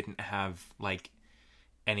she didn't have, like,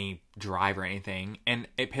 any drive or anything. And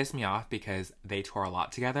it pissed me off because they tour a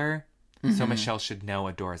lot together. So Michelle should know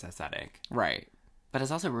Adore's aesthetic. Right. But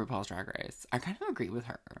it's also RuPaul's Drag Race. I kind of agree with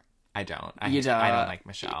her. I don't. I don't like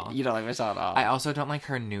Michelle. You don't like Michelle at all. I also don't like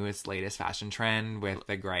her latest fashion trend with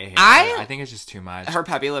the gray hair. I think it's just too much. Her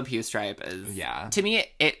Pepe Le Pew stripe is... Yeah. To me,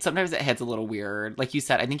 it sometimes it hits a little weird. Like you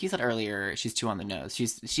said, I think you said earlier, she's too on the nose.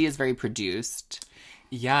 She is very produced.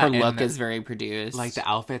 Yeah. Her look is very produced. Like, the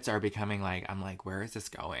outfits are becoming like, I'm like, where is this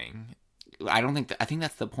going? I think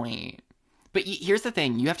that's the point. But here's the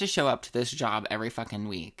thing. You have to show up to this job every fucking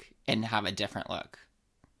week and have a different look.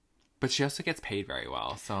 But she also gets paid very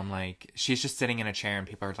well. So I'm like, she's just sitting in a chair and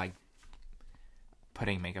people are like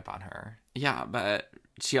putting makeup on her. Yeah, but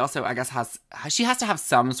she also, I guess, has to have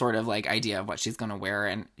some sort of like idea of what she's going to wear.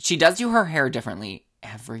 And she does do her hair differently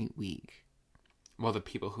every week. Well, the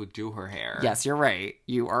people who do her hair. Yes, you're right.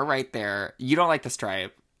 You are right there. You don't like the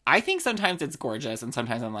stripe. I think sometimes it's gorgeous and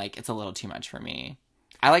sometimes I'm like, it's a little too much for me.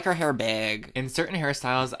 I like her hair big. In certain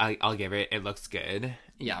hairstyles, I'll give it. It looks good.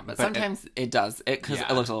 Yeah, but sometimes it does. Because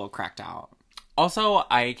it looks a little cracked out. Also,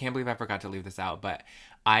 I can't believe I forgot to leave this out, but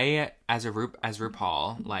I, as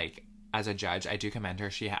RuPaul, like, as a judge, I do commend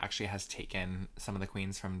her. She actually has taken some of the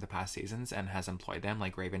queens from the past seasons and has employed them.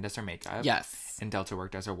 Like, Raven does her makeup. Yes. And Delta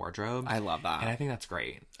Work does her wardrobe. I love that. And I think that's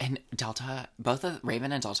great. And Delta, both of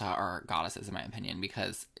Raven and Delta are goddesses in my opinion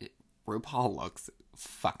because RuPaul looks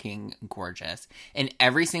fucking gorgeous. In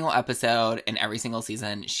every single episode, in every single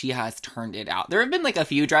season, she has turned it out. There have been like a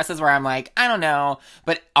few dresses where I'm like, I don't know.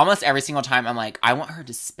 But almost every single time I'm like, I want her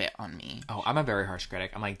to spit on me. Oh, I'm a very harsh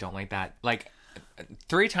critic. I'm like, don't like that. Like,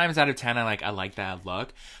 3 times out of 10, I like that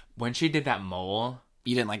look. When she did that mole...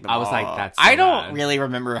 You didn't like the mole. I was like, that's so I don't bad. really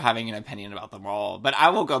remember having an opinion about the mole, but I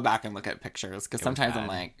will go back and look at pictures because sometimes I'm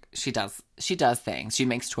like, she does things. She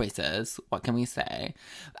makes choices. What can we say?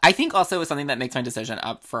 I think also something that makes my decision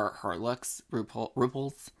up for her looks,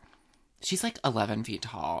 RuPaul's. She's like 11 feet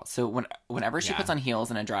tall. So whenever she puts on heels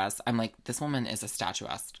and a dress, I'm like, this woman is a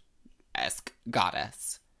statuesque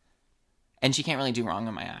goddess. And she can't really do wrong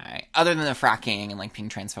in my eye. Other than the fracking and like being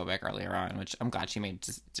transphobic earlier on, which I'm glad she made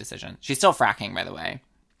decision. She's still fracking, by the way.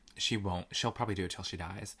 She won't. She'll probably do it till she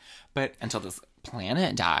dies. But until this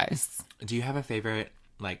planet dies. Do you have a favorite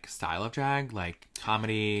like style of drag? Like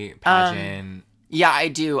comedy, pageant? Yeah, I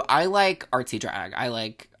do. I like artsy drag. I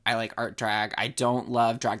like art drag. I don't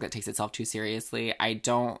love drag that takes itself too seriously.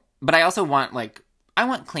 But I also want I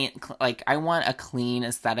want a clean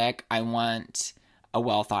aesthetic. I want a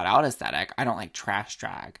well thought out aesthetic. I don't like trash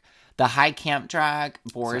drag. The high camp drag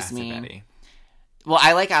bores Acid me. Betty. Well,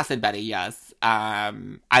 I like Acid Betty, yes.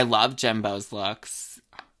 I love Jimbo's looks.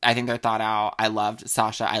 I think they're thought out. I loved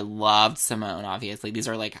Sasha. I loved Simone, obviously. These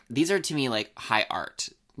are to me like high art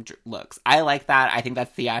looks. I like that. I think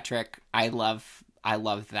that's theatric. I love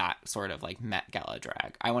that sort of like Met Gala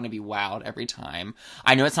drag. I want to be wowed every time.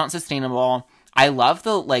 I know it's not sustainable. I love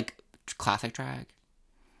the like classic drag,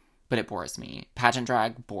 but it bores me. Pageant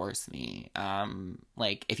drag bores me.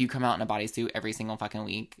 Like if you come out in a bodysuit every single fucking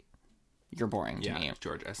week, you're boring to me.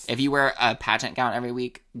 Gorgeous. If you wear a pageant gown every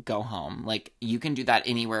week, go home. Like, you can do that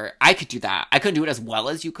anywhere. I could do that. I couldn't do it as well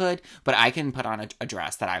as you could, but I can put on a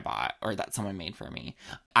dress that I bought or that someone made for me.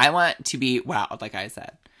 I want to be wowed, like I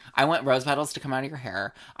said. I want rose petals to come out of your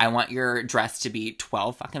hair. I want your dress to be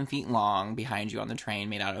 12 fucking feet long behind you on the train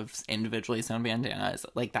made out of individually sewn bandanas.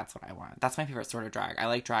 Like, that's what I want. That's my favorite sort of drag. I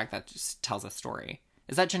like drag that just tells a story.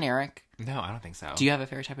 Is that generic? No, I don't think so. Do you have a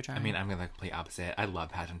favorite type of drag? I mean, I'm going to complete opposite. I love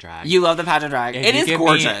pageant drag. You love the pageant drag. It is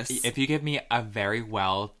gorgeous. If you give me a very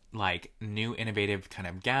well, like, new, innovative kind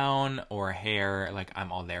of gown or hair, like,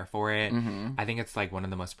 I'm all there for it. Mm-hmm. I think it's, like, one of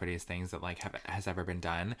the most prettiest things that, like, has ever been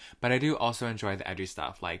done. But I do also enjoy the edgy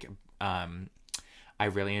stuff. Like, I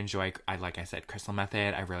really enjoy, like I said, Crystal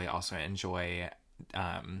Method. I really also enjoy,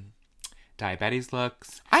 Diabetes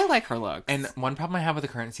looks. I like her looks. And one problem I have with the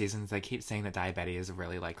current season is they keep saying that Diabetes is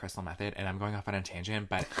really like Crystal Method, and I'm going off on a tangent,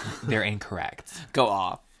 but they're incorrect. Go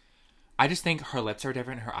off. I just think her lips are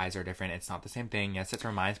different, her eyes are different. It's not the same thing. Yes, it's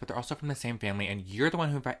her minds, but they're also from the same family, and you're the one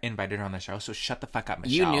who invited her on the show, so shut the fuck up,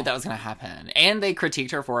 Michelle. You knew that was going to happen. And they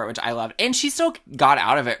critiqued her for it, which I loved. And she still got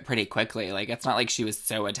out of it pretty quickly. Like, it's not like she was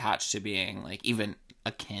so attached to being, like, even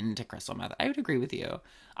akin to Crystal Method. I would agree with you.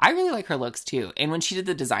 I really like her looks, too. And when she did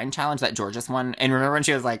the design challenge that Georges won, and remember when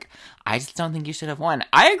she was like, I just don't think you should have won.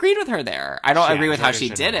 I agreed with her there. I don't agree with how she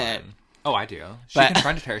did it. Oh, I do. She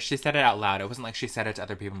confronted her. She said it out loud. It wasn't like she said it to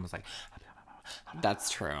other people and was like... That's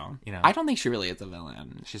true. You know, I don't think she really is a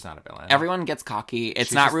villain. She's not a villain. Everyone gets cocky. It's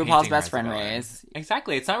She's not just RuPaul's painting her Best as a Friend villain. race.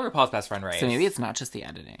 Exactly. It's not RuPaul's Best Friend race. So maybe it's not just the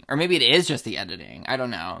editing. Or maybe it is just the editing. I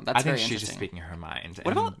don't know. That's I think very she's interesting. just speaking her mind.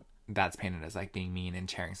 What about... That's painted as like being mean and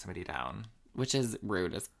tearing somebody down. Which is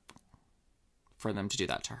rude as for them to do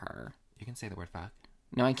that to her. You can say the word fuck.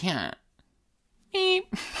 No, I can't.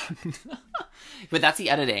 Beep. But that's the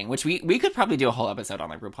editing, which we could probably do a whole episode on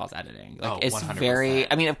like RuPaul's editing. Like it's 100%.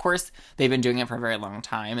 very, I mean, of course they've been doing it for a very long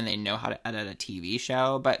time and they know how to edit a TV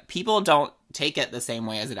show, but people don't take it the same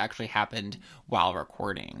way as it actually happened while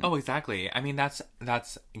recording. Oh, exactly. I mean, that's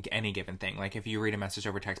any given thing. Like if you read a message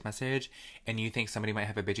over text message and you think somebody might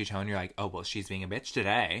have a bitchy tone, you're like, oh, well, she's being a bitch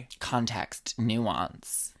today. Context,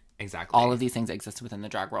 nuance. Exactly. All of these things exist within the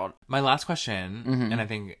drag world. My last question, and I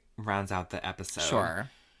think rounds out the episode. Sure.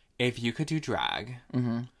 If you could do drag,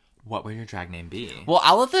 what would your drag name be? Well,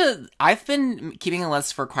 I've been keeping a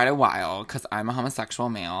list for quite a while because I'm a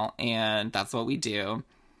homosexual male and that's what we do.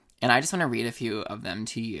 And I just want to read a few of them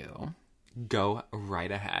to you. Go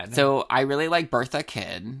right ahead. So I really like Bertha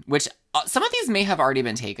Kid, which some of these may have already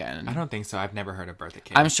been taken. I don't think so. I've never heard of Bertha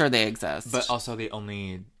Kid. I'm sure they exist. But also the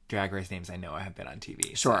only drag race names I know have been on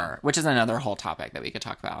TV. Sure. Which is another whole topic that we could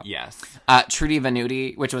talk about. Yes. Trudy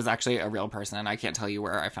Venuti, which was actually a real person. I can't tell you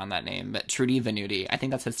where I found that name, but Trudy Venuti. I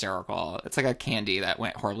think that's hysterical. It's like a candy that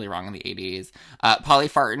went horribly wrong in the 80s. Polly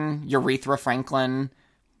Farton, Urethra Franklin.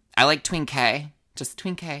 I like Twin K. Just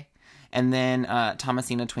Twin K. And then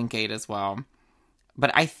Thomasina Twinkade as well.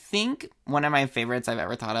 But I think one of my favorites I've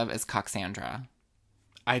ever thought of is Coxandra.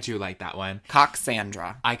 I do like that one.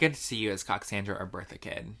 Coxandra. I could see you as Coxandra or Bertha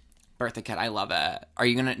Kid. Bertha Kid, I love it. Are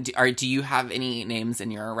you gonna? Do you have any names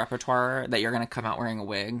in your repertoire that you're gonna come out wearing a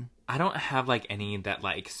wig? I don't have like any that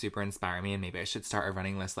like super inspire me, and maybe I should start a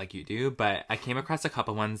running list like you do. But I came across a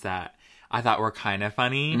couple ones that I thought were kind of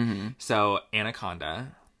funny. Mm-hmm. So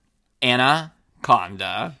Anaconda,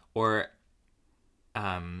 or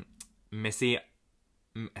Missy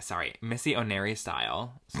O'Neary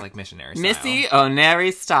style. So like missionary style. Missy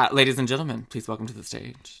O'Neary style. Ladies and gentlemen, please welcome to the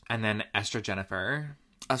stage. And then Esther Jennifer.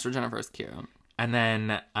 Esther Jennifer is cute. And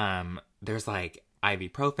then there's like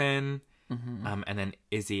Ibuprofen. Mm-hmm. And then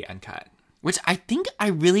Izzy Uncut. Which I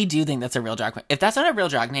really do think that's a real drag queen. If that's not a real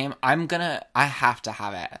drag name, I have to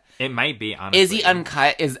have it. It might be, honestly. Izzy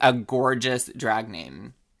Uncut is a gorgeous drag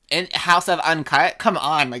name. And House of Uncut, come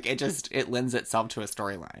on. Like, it lends itself to a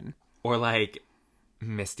storyline. Or like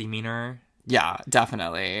Misdemeanor. Yeah,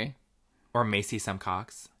 definitely. Or Macy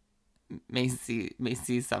Sumcox. Macy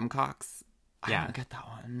Sumcox. Yeah. I don't get that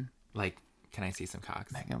one. Like, can I see some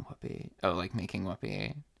cocks? Megan Whoopi. Oh, like making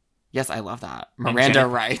Whoopi. Yes, I love that. Miranda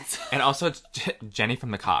writes. And also Jenny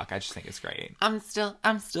from the Cock. I just think it's great. I'm still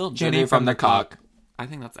Jenny from the Cock. I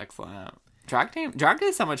think that's excellent. Drag day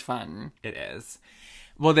is so much fun. It is.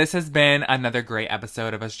 Well, this has been another great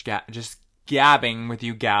episode of us just gabbing with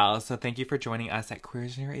you gals. So thank you for joining us at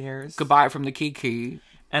Queers in Your Ears. Goodbye from the Kiki.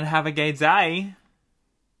 And have a gay day.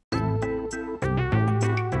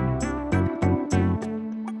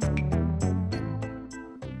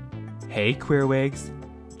 Hey, Queerwigs.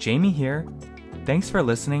 Jamie here. Thanks for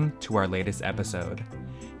listening to our latest episode.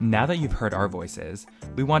 Now that you've heard our voices,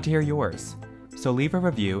 we want to hear yours. So leave a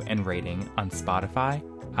review and rating on Spotify,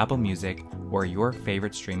 Apple Music, or your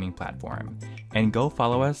favorite streaming platform. And go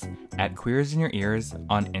follow us at Queers in Your Ears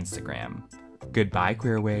on Instagram. Goodbye,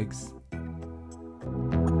 Queerwigs.